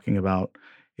time talking about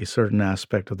a certain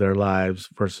aspect of their lives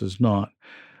versus not.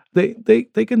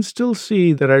 They can still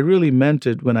see that I really meant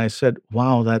it when I said,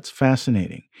 wow, that's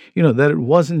fascinating. That it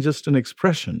wasn't just an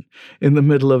expression in the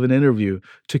middle of an interview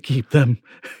to keep them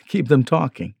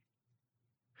talking.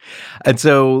 And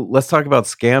so let's talk about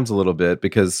scams a little bit,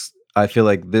 because I feel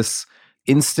like this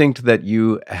instinct that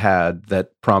you had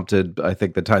that prompted, I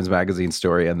think, the Times Magazine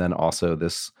story, and then also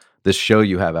this show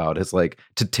you have out, is like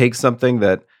to take something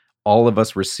that all of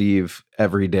us receive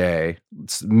every day,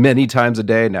 many times a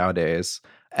day nowadays,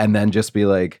 and then just be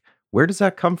like, where does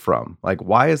that come from? Like,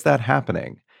 why is that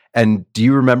happening? And do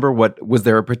you remember was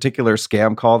there a particular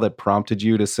scam call that prompted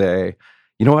you to say,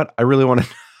 you know what, I really want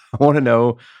to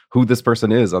know who this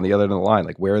person is on the other end of the line?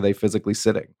 Like, where are they physically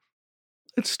sitting?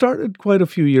 It started quite a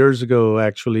few years ago,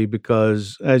 actually,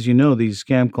 because as you know, these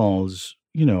scam calls,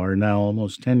 are now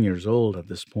almost 10 years old at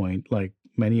this point. Like,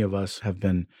 many of us have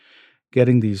been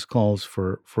getting these calls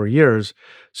for years.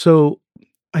 So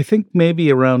I think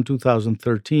maybe around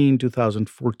 2013,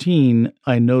 2014,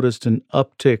 I noticed an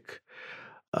uptick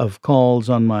of calls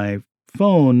on my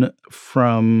phone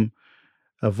from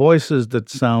voices that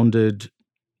sounded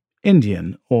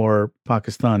Indian or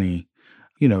Pakistani,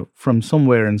 from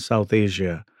somewhere in South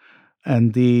Asia.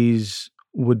 And these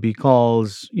would be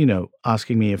calls,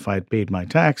 asking me if I'd paid my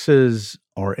taxes,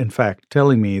 or in fact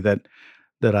telling me that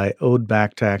I owed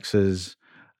back taxes,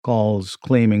 calls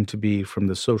claiming to be from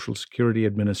the Social Security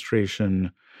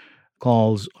Administration,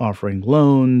 calls offering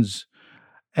loans.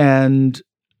 And,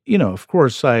 of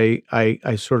course, I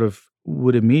sort of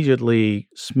would immediately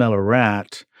smell a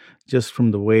rat just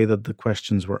from the way that the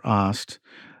questions were asked.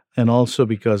 And also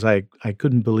because I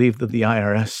couldn't believe that the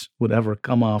IRS would ever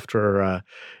come after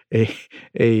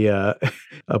a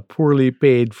poorly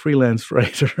paid freelance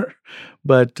writer.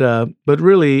 But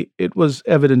really, it was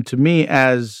evident to me,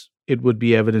 as it would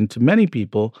be evident to many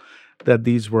people, that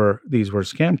these were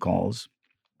scam calls.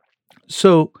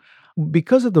 So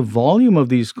because of the volume of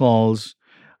these calls,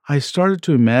 I started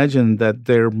to imagine that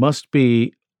there must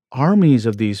be armies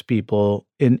of these people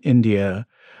in India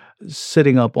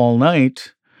sitting up all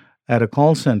night at a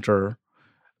call center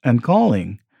and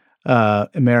calling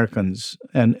Americans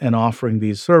and offering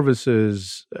these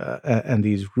services and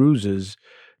these ruses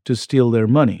to steal their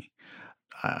money.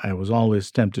 I was always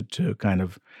tempted to kind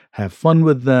of have fun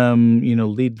with them,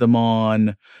 lead them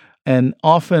on. And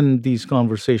often these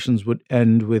conversations would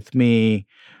end with me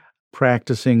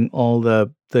practicing all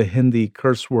the Hindi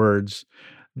curse words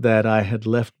that I had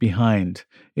left behind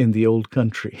in the old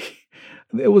country.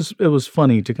 It was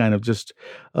funny to kind of just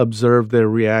observe their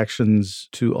reactions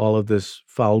to all of this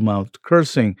foul-mouthed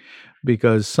cursing,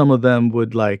 because some of them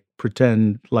would like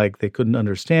pretend like they couldn't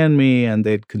understand me and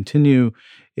they'd continue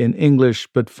in English,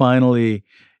 but finally,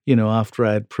 after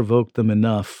I had provoked them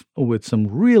enough with some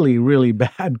really, really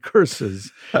bad curses,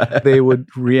 they would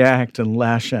react and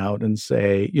lash out and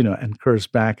say, and curse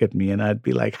back at me. And I'd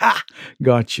be like, ha,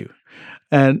 got you.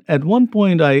 And at one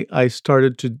point, I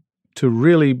started to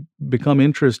really become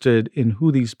interested in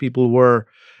who these people were.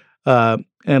 And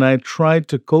I tried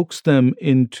to coax them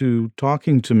into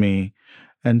talking to me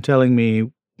and telling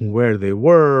me where they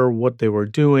were, what they were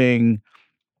doing,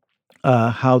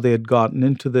 how they had gotten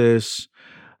into this.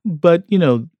 But,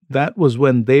 that was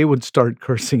when they would start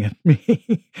cursing at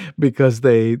me because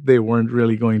they weren't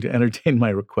really going to entertain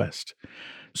my request.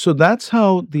 So that's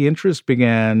how the interest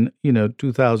began,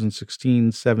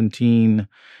 2016, 17.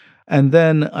 And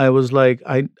then I was like,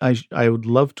 I would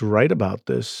love to write about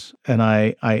this. And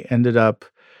I ended up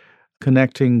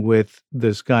connecting with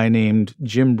this guy named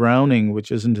Jim Browning,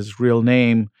 which isn't his real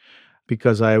name,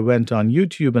 because I went on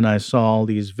YouTube and I saw all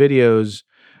these videos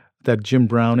that Jim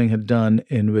Browning had done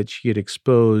in which he had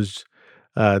exposed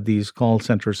these call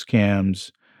center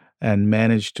scams and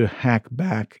managed to hack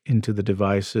back into the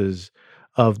devices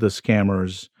of the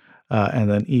scammers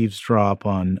and then eavesdrop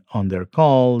on their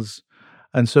calls.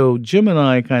 And so Jim and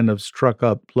I kind of struck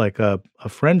up like a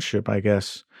friendship, I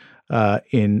guess,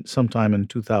 in sometime in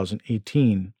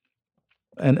 2018.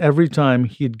 And every time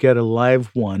he'd get a live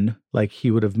one, like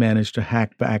he would have managed to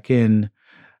hack back in,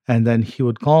 and then he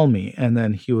would call me, and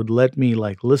then he would let me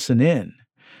like listen in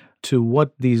to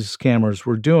what these scammers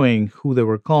were doing, who they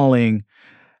were calling.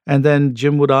 And then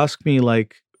Jim would ask me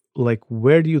like,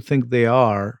 where do you think they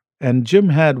are? And Jim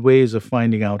had ways of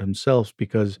finding out himself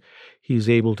because he's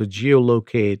able to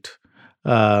geolocate,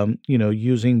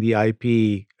 using the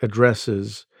IP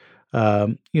addresses,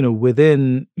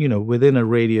 within a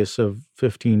radius of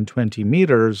 15, 20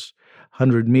 meters,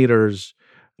 100 meters,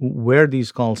 where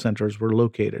these call centers were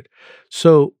located.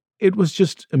 So it was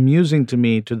just amusing to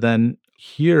me to then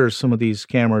hear some of these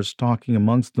scammers talking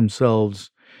amongst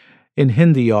themselves in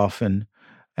Hindi often.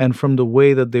 And from the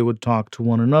way that they would talk to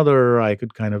one another, I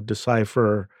could kind of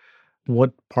decipher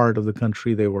what part of the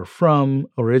country they were from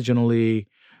originally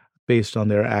based on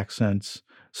their accents.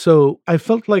 So I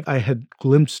felt like I had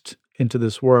glimpsed into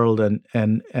this world and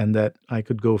that I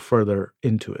could go further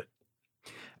into it.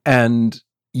 And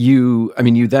you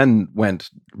then went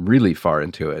really far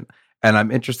into it. And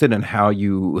I'm interested in how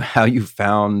you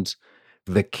found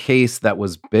the case that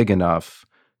was big enough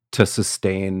to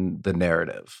sustain the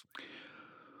narrative.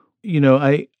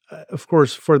 I, of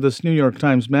course, for this New York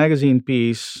Times Magazine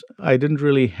piece, I didn't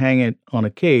really hang it on a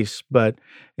case, but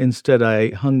instead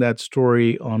I hung that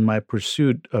story on my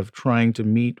pursuit of trying to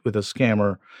meet with a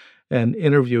scammer and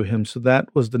interview him. So that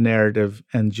was the narrative,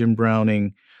 and Jim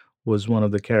Browning was one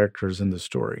of the characters in the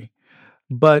story.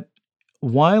 But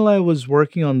while I was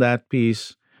working on that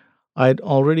piece, I'd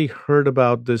already heard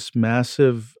about this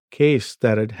massive case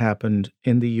that had happened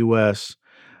in the U.S.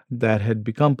 that had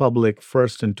become public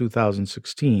first in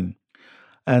 2016.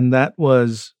 And that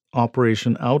was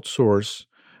Operation Outsource,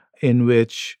 in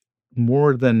which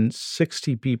more than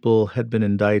 60 people had been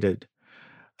indicted.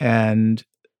 And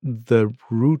the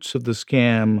roots of the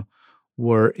scam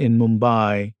were in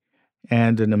Mumbai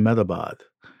and in Ahmedabad.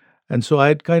 And so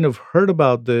I'd kind of heard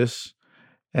about this.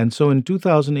 And so in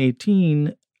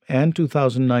 2018 and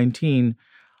 2019,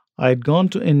 I'd gone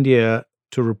to India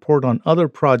to report on other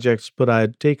projects, but I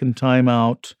had taken time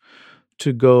out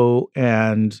to go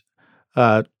and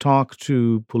talk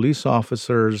to police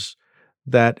officers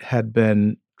that had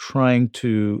been trying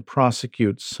to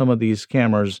prosecute some of these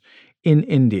scammers in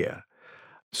India.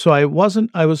 So I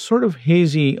was sort of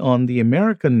hazy on the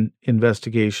American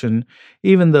investigation,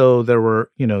 even though there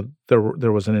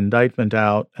was an indictment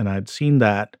out and I'd seen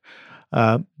that,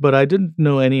 but I didn't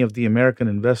know any of the American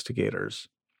investigators.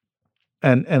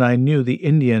 And I knew the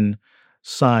Indian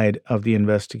side of the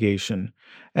investigation.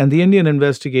 And the Indian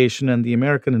investigation and the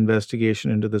American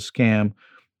investigation into the scam,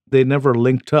 they never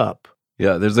linked up.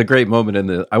 Yeah, there's a great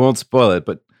moment I won't spoil it,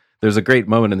 but there's a great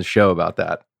moment in the show about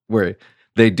that, where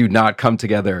they do not come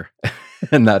together.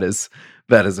 And that is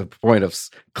a point of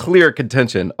clear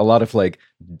contention, a lot of like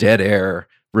dead air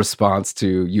response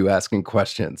to you asking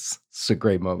questions. It's a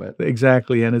great moment.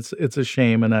 Exactly. And it's a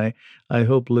shame. And I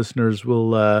hope listeners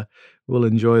will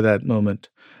enjoy that moment.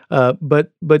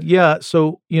 But yeah,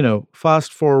 so,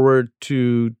 fast forward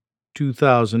to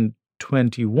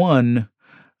 2021,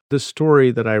 This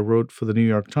story that I wrote for the New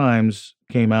York Times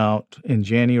came out in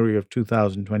January of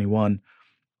 2021.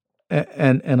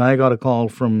 And I got a call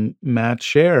from Matt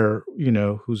Scher,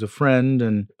 who's a friend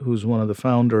and who's one of the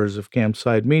founders of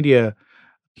Campside Media.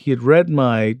 He had read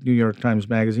my New York Times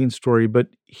Magazine story, but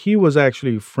he was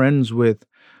actually friends with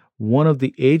one of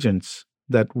the agents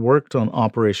that worked on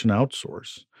Operation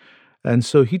Outsource. And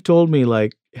so he told me,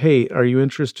 like, hey, are you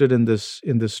interested in this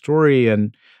story?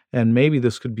 And maybe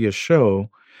this could be a show.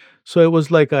 So it was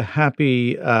like a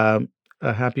happy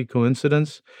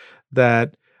coincidence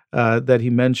that he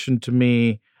mentioned to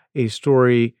me a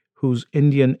story whose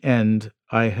Indian end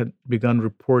I had begun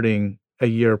reporting a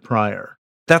year prior.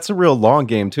 That's a real long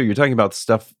game, too. You're talking about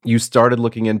stuff, you started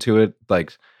looking into it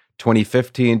like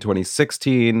 2015,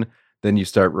 2016, then you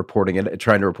start reporting it,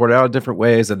 trying to report it out in different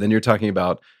ways, and then you're talking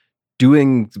about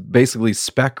doing basically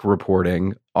spec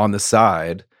reporting on the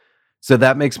side. So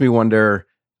that makes me wonder,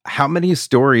 how many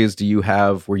stories do you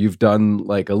have where you've done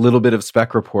like a little bit of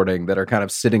spec reporting that are kind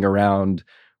of sitting around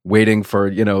waiting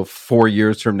for, 4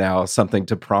 years from now, something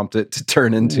to prompt it to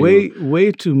turn into?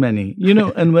 Way too many.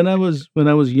 And when I was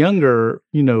younger,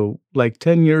 like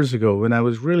 10 years ago, when I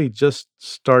was really just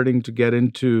starting to get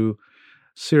into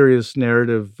serious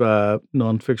narrative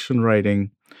nonfiction writing,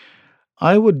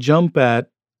 I would jump at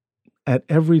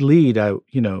every lead.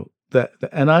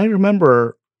 And I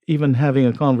remember even having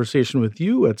a conversation with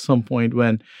you at some point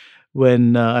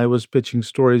when I was pitching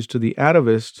stories to the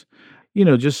Atavist,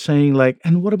 just saying like,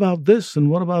 and what about this? And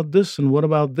what about this? And what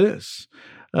about this?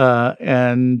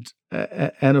 And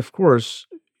of course,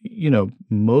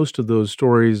 most of those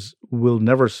stories will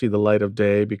never see the light of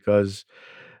day because,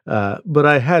 but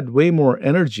I had way more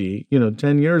energy,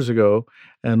 10 years ago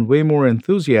and way more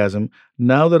enthusiasm.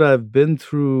 Now that I've been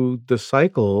through the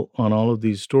cycle on all of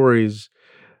these stories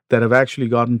that have actually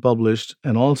gotten published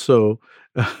and also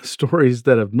stories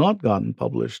that have not gotten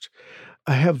published,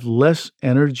 I have less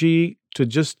energy to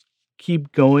just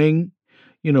keep going,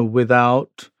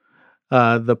 without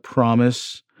the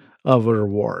promise of a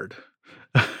reward,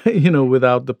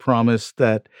 without the promise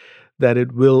that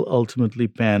it will ultimately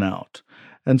pan out.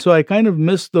 And so I kind of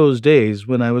miss those days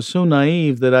when I was so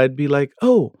naive that I'd be like,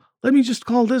 oh, let me just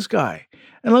call this guy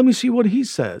and let me see what he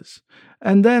says.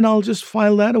 And then I'll just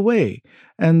file that away.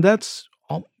 And that's,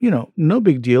 no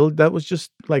big deal. That was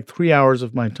just like 3 hours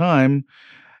of my time.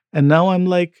 And now I'm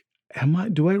like,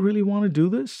 do I really want to do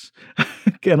this?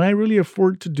 Can I really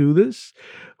afford to do this?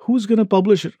 Who's going to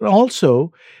publish it?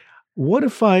 Also, what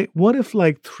if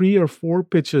like 3 or 4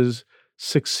 pitches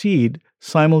succeed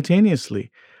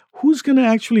simultaneously? Who's going to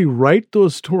actually write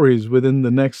those stories within the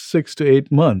next 6 to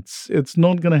 8 months? It's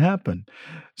not going to happen.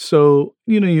 So,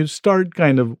 you start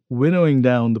kind of winnowing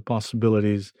down the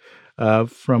possibilities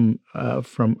from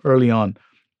early on.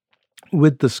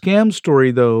 With the scam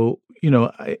story, though,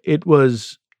 it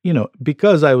was,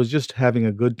 because I was just having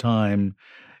a good time,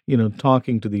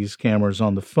 talking to these scammers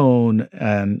on the phone,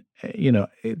 and,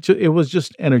 it was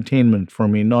just entertainment for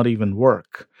me, not even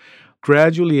work.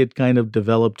 Gradually, it kind of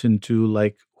developed into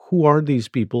like, who are these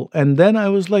people? And then I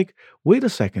was like, wait a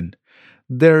second,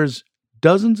 there's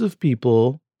dozens of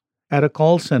people at a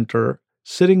call center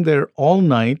sitting there all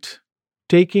night,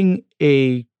 taking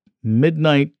a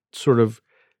midnight sort of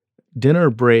dinner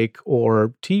break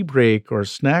or tea break or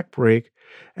snack break,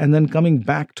 and then coming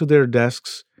back to their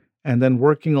desks and then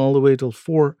working all the way till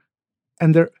 4.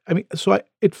 And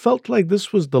it felt like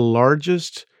this was the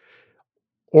largest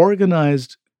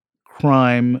organized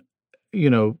crime,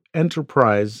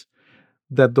 enterprise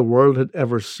that the world had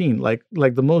ever seen, like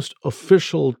the most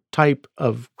official type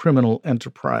of criminal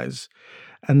enterprise.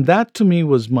 And that to me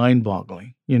was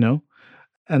mind-boggling,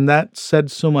 And that said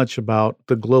so much about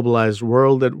the globalized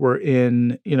world that we're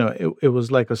in. It was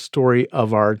like a story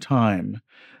of our time,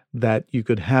 that you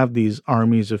could have these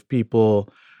armies of people,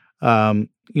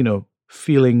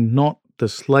 feeling not the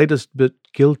slightest bit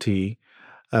guilty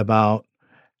about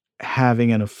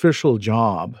having an official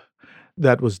job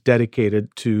that was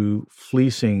dedicated to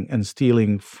fleecing and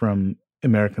stealing from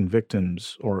American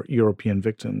victims or European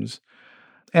victims,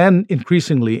 and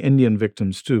increasingly Indian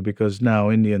victims too, because now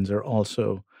Indians are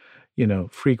also,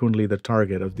 frequently the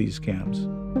target of these scams.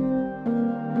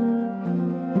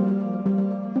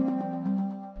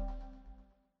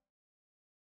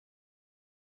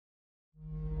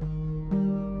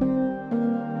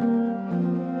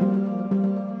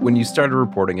 When you started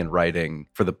reporting and writing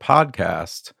for the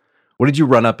podcast, what did you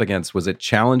run up against? Was it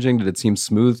challenging? Did it seem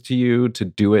smooth to you to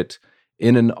do it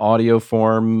in an audio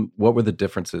form? What were the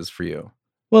differences for you?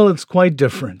 Well, it's quite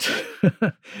different.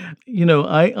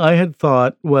 I had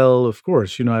thought, well, of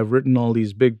course, I've written all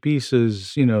these big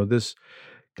pieces, this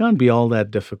can't be all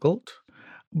that difficult.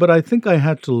 But I think I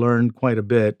had to learn quite a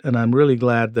bit, and I'm really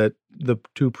glad that the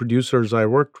two producers I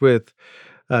worked with,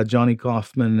 Johnny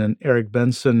Kaufman and Eric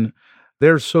Benson,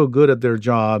 they're so good at their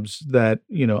jobs that,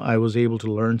 I was able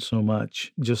to learn so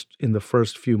much just in the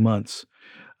first few months.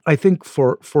 I think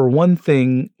for one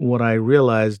thing, what I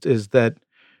realized is that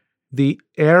the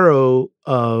arrow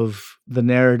of the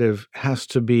narrative has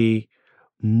to be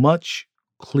much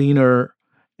cleaner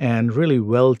and really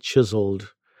well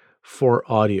chiseled for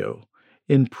audio.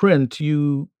 In print,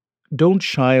 you don't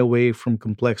shy away from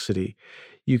complexity.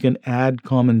 You can add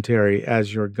commentary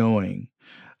as you're going.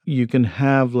 You can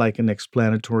have like an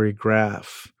explanatory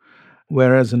graph.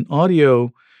 Whereas in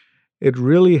audio, it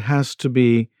really has to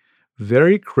be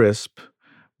very crisp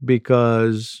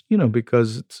because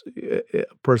a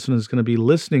person is going to be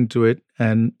listening to it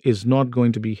and is not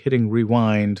going to be hitting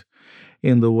rewind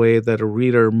in the way that a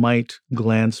reader might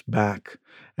glance back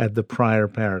at the prior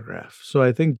paragraph. So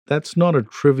I think that's not a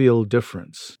trivial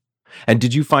difference. And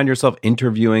did you find yourself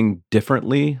interviewing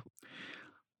differently?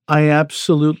 I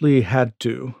absolutely had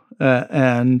to.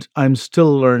 And I'm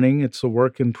still learning. It's a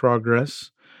work in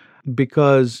progress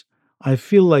because I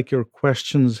feel like your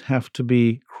questions have to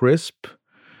be crisp.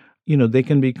 They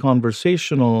can be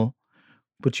conversational,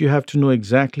 but you have to know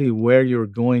exactly where you're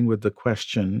going with the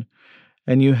question.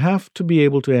 And you have to be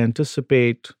able to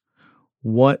anticipate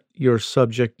what your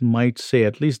subject might say,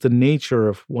 at least the nature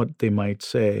of what they might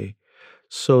say,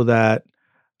 so that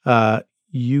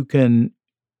you can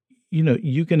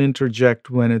interject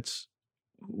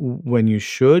when you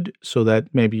should, so that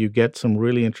maybe you get some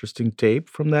really interesting tape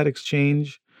from that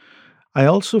exchange. I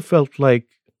also felt like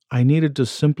I needed to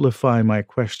simplify my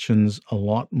questions a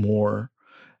lot more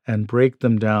and break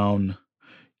them down,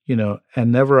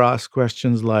 and never ask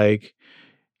questions like,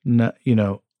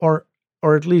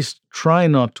 or at least try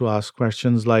not to ask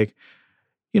questions like,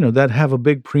 that have a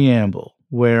big preamble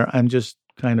where I'm just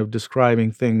kind of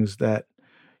describing things that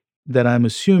I'm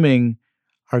assuming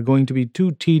are going to be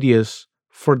too tedious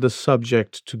for the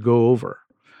subject to go over.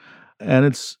 And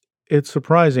it's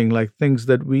surprising, like things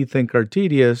that we think are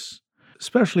tedious,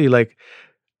 especially like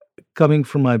coming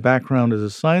from my background as a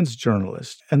science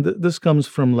journalist. And this comes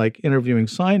from like interviewing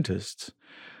scientists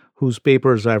whose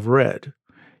papers I've read.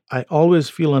 I always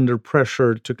feel under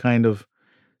pressure to kind of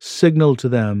signal to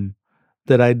them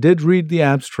that I did read the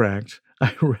abstract,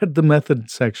 I read the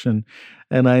method section,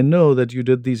 and I know that you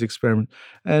did these experiments.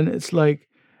 And it's like,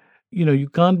 you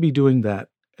can't be doing that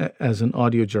as an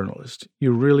audio journalist.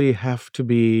 You really have to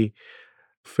be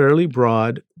fairly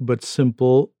broad but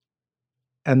simple,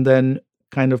 and then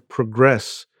kind of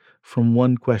progress from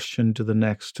one question to the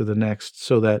next,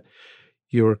 so that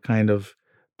you're kind of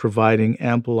providing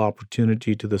ample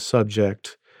opportunity to the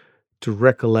subject to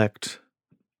recollect,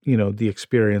 the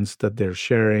experience that they're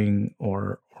sharing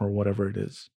or whatever it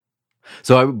is.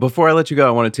 So before I let you go,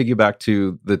 I want to take you back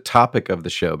to the topic of the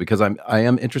show, because I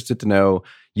am interested to know,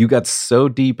 you got so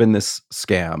deep in this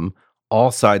scam, all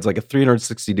sides, like a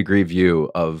 360-degree view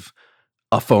of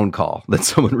a phone call that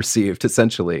someone received,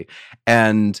 essentially.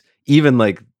 And even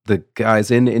like the guys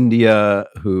in India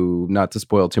who, not to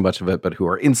spoil too much of it, but who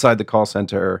are inside the call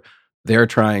center, they're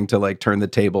trying to like turn the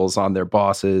tables on their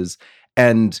bosses.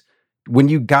 And when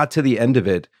you got to the end of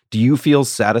it, do you feel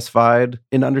satisfied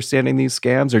in understanding these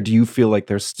scams, or do you feel like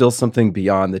there's still something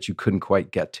beyond that you couldn't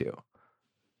quite get to?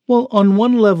 Well, on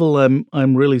one level,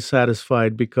 I'm really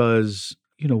satisfied because,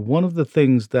 one of the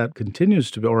things that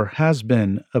continues to be, or has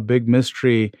been, a big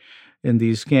mystery in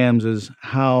these scams is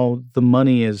how the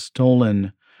money is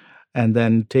stolen and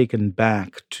then taken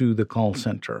back to the call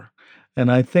center. And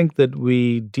I think that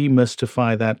we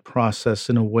demystify that process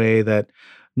in a way that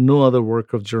no other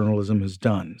work of journalism has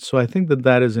done. So I think that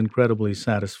that is incredibly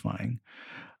satisfying.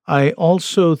 I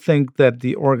also think that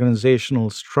the organizational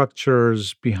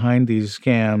structures behind these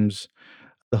scams,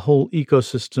 the whole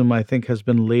ecosystem, I think, has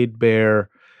been laid bare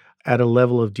at a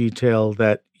level of detail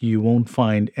that you won't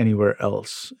find anywhere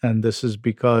else. And this is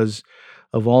because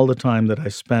of all the time that I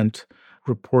spent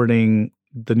reporting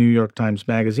the New York Times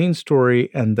Magazine story,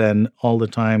 and then all the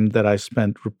time that I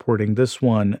spent reporting this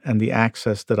one, and the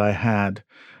access that I had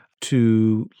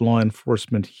to law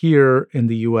enforcement here in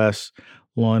the US,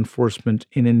 law enforcement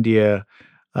in India,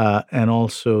 and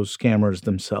also scammers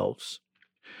themselves.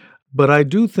 But I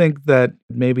do think that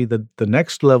maybe the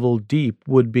next level deep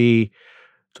would be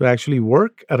to actually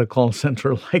work at a call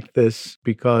center like this,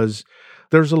 because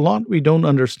there's a lot we don't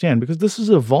understand, because this is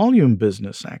a volume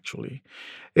business, actually.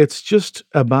 It's just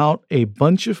about a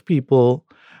bunch of people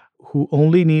who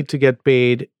only need to get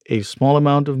paid a small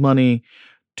amount of money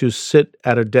to sit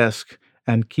at a desk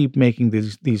and keep making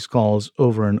these calls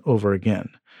over and over again.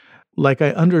 like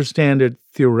I understand it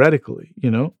theoretically,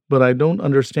 but I don't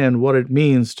understand what it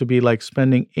means to be like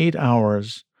spending 8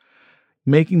 hours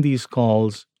making these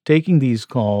calls, taking these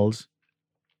calls,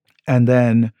 and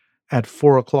then at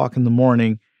 4 o'clock in the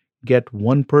morning, get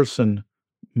one person,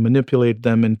 manipulate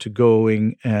them into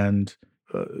going and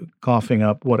coughing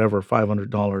up whatever,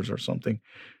 $500 or something,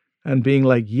 and being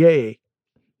like, yay,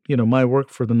 my work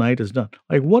for the night is done.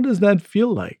 Like, what does that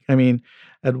feel like? I mean,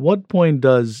 at what point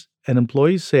does an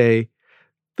employee say,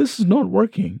 this is not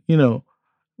working?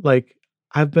 Like,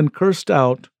 I've been cursed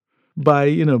out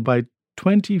by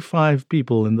 25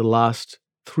 people in the last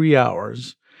 3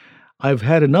 hours. I've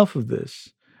had enough of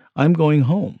this. I'm going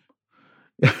home.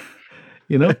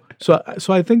 So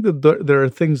I think that there are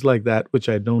things like that which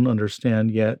I don't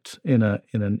understand yet in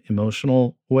an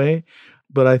emotional way,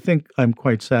 but I think I'm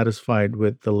quite satisfied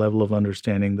with the level of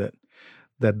understanding that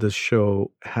this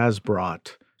show has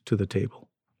brought to the table.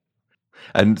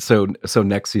 And so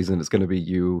next season is going to be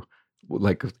you,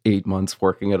 like 8 months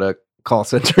working at a call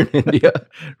center in India.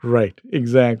 Right.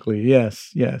 Exactly.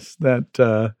 Yes.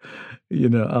 That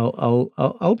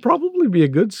I'll probably be a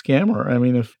good scammer. I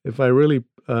mean, if I really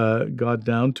got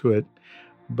down to it,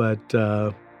 but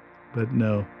no,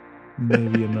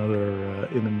 maybe in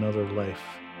another life.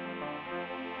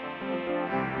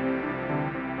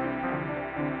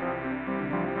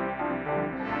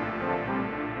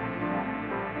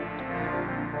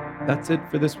 That's it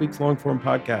for this week's long-form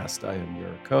podcast. I am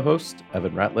your co-host,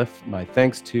 Evan Ratliff. My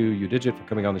thanks to Yudhijit for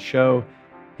coming on the show.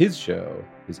 His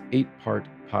 8-part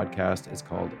podcast is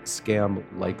called Scam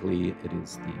Likely. It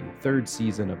is the 3rd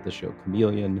season of the show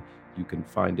Chameleon. You can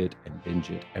find it and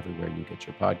binge it everywhere you get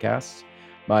your podcasts.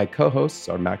 My co-hosts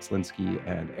are Max Linsky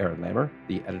and Aaron Lammer.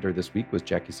 The editor this week was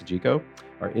Jackie Sajiko.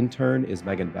 Our intern is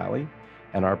Megan Valley.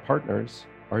 And our partners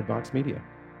are Vox Media.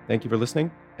 Thank you for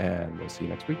listening, and we'll see you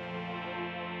next week.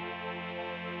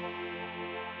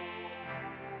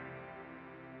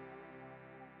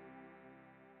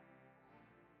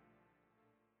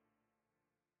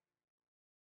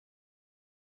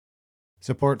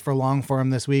 Support for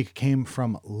Longform this week came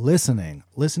from Listening.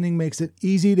 Listening makes it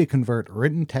easy to convert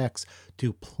written text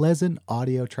to pleasant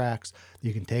audio tracks that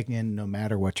you can take in no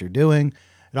matter what you're doing.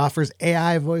 It offers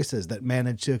AI voices that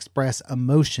manage to express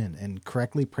emotion and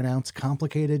correctly pronounce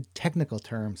complicated technical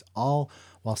terms, all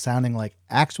while sounding like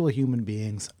actual human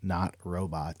beings, not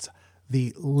robots.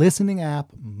 The Listening app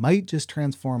might just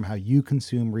transform how you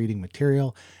consume reading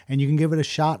material, and you can give it a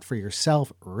shot for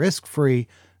yourself risk-free.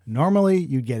 Normally,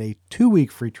 you'd get a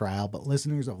 2-week free trial, but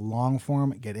listeners of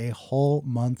Longform get a whole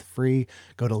month free.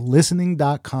 Go to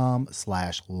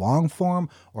listening.com/longform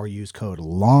or use code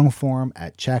LONGFORM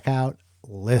at checkout.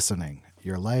 Listening.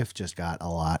 Your life just got a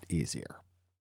lot easier.